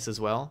 It'd be nice as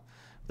well.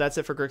 That's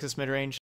it for Grixis Midrange.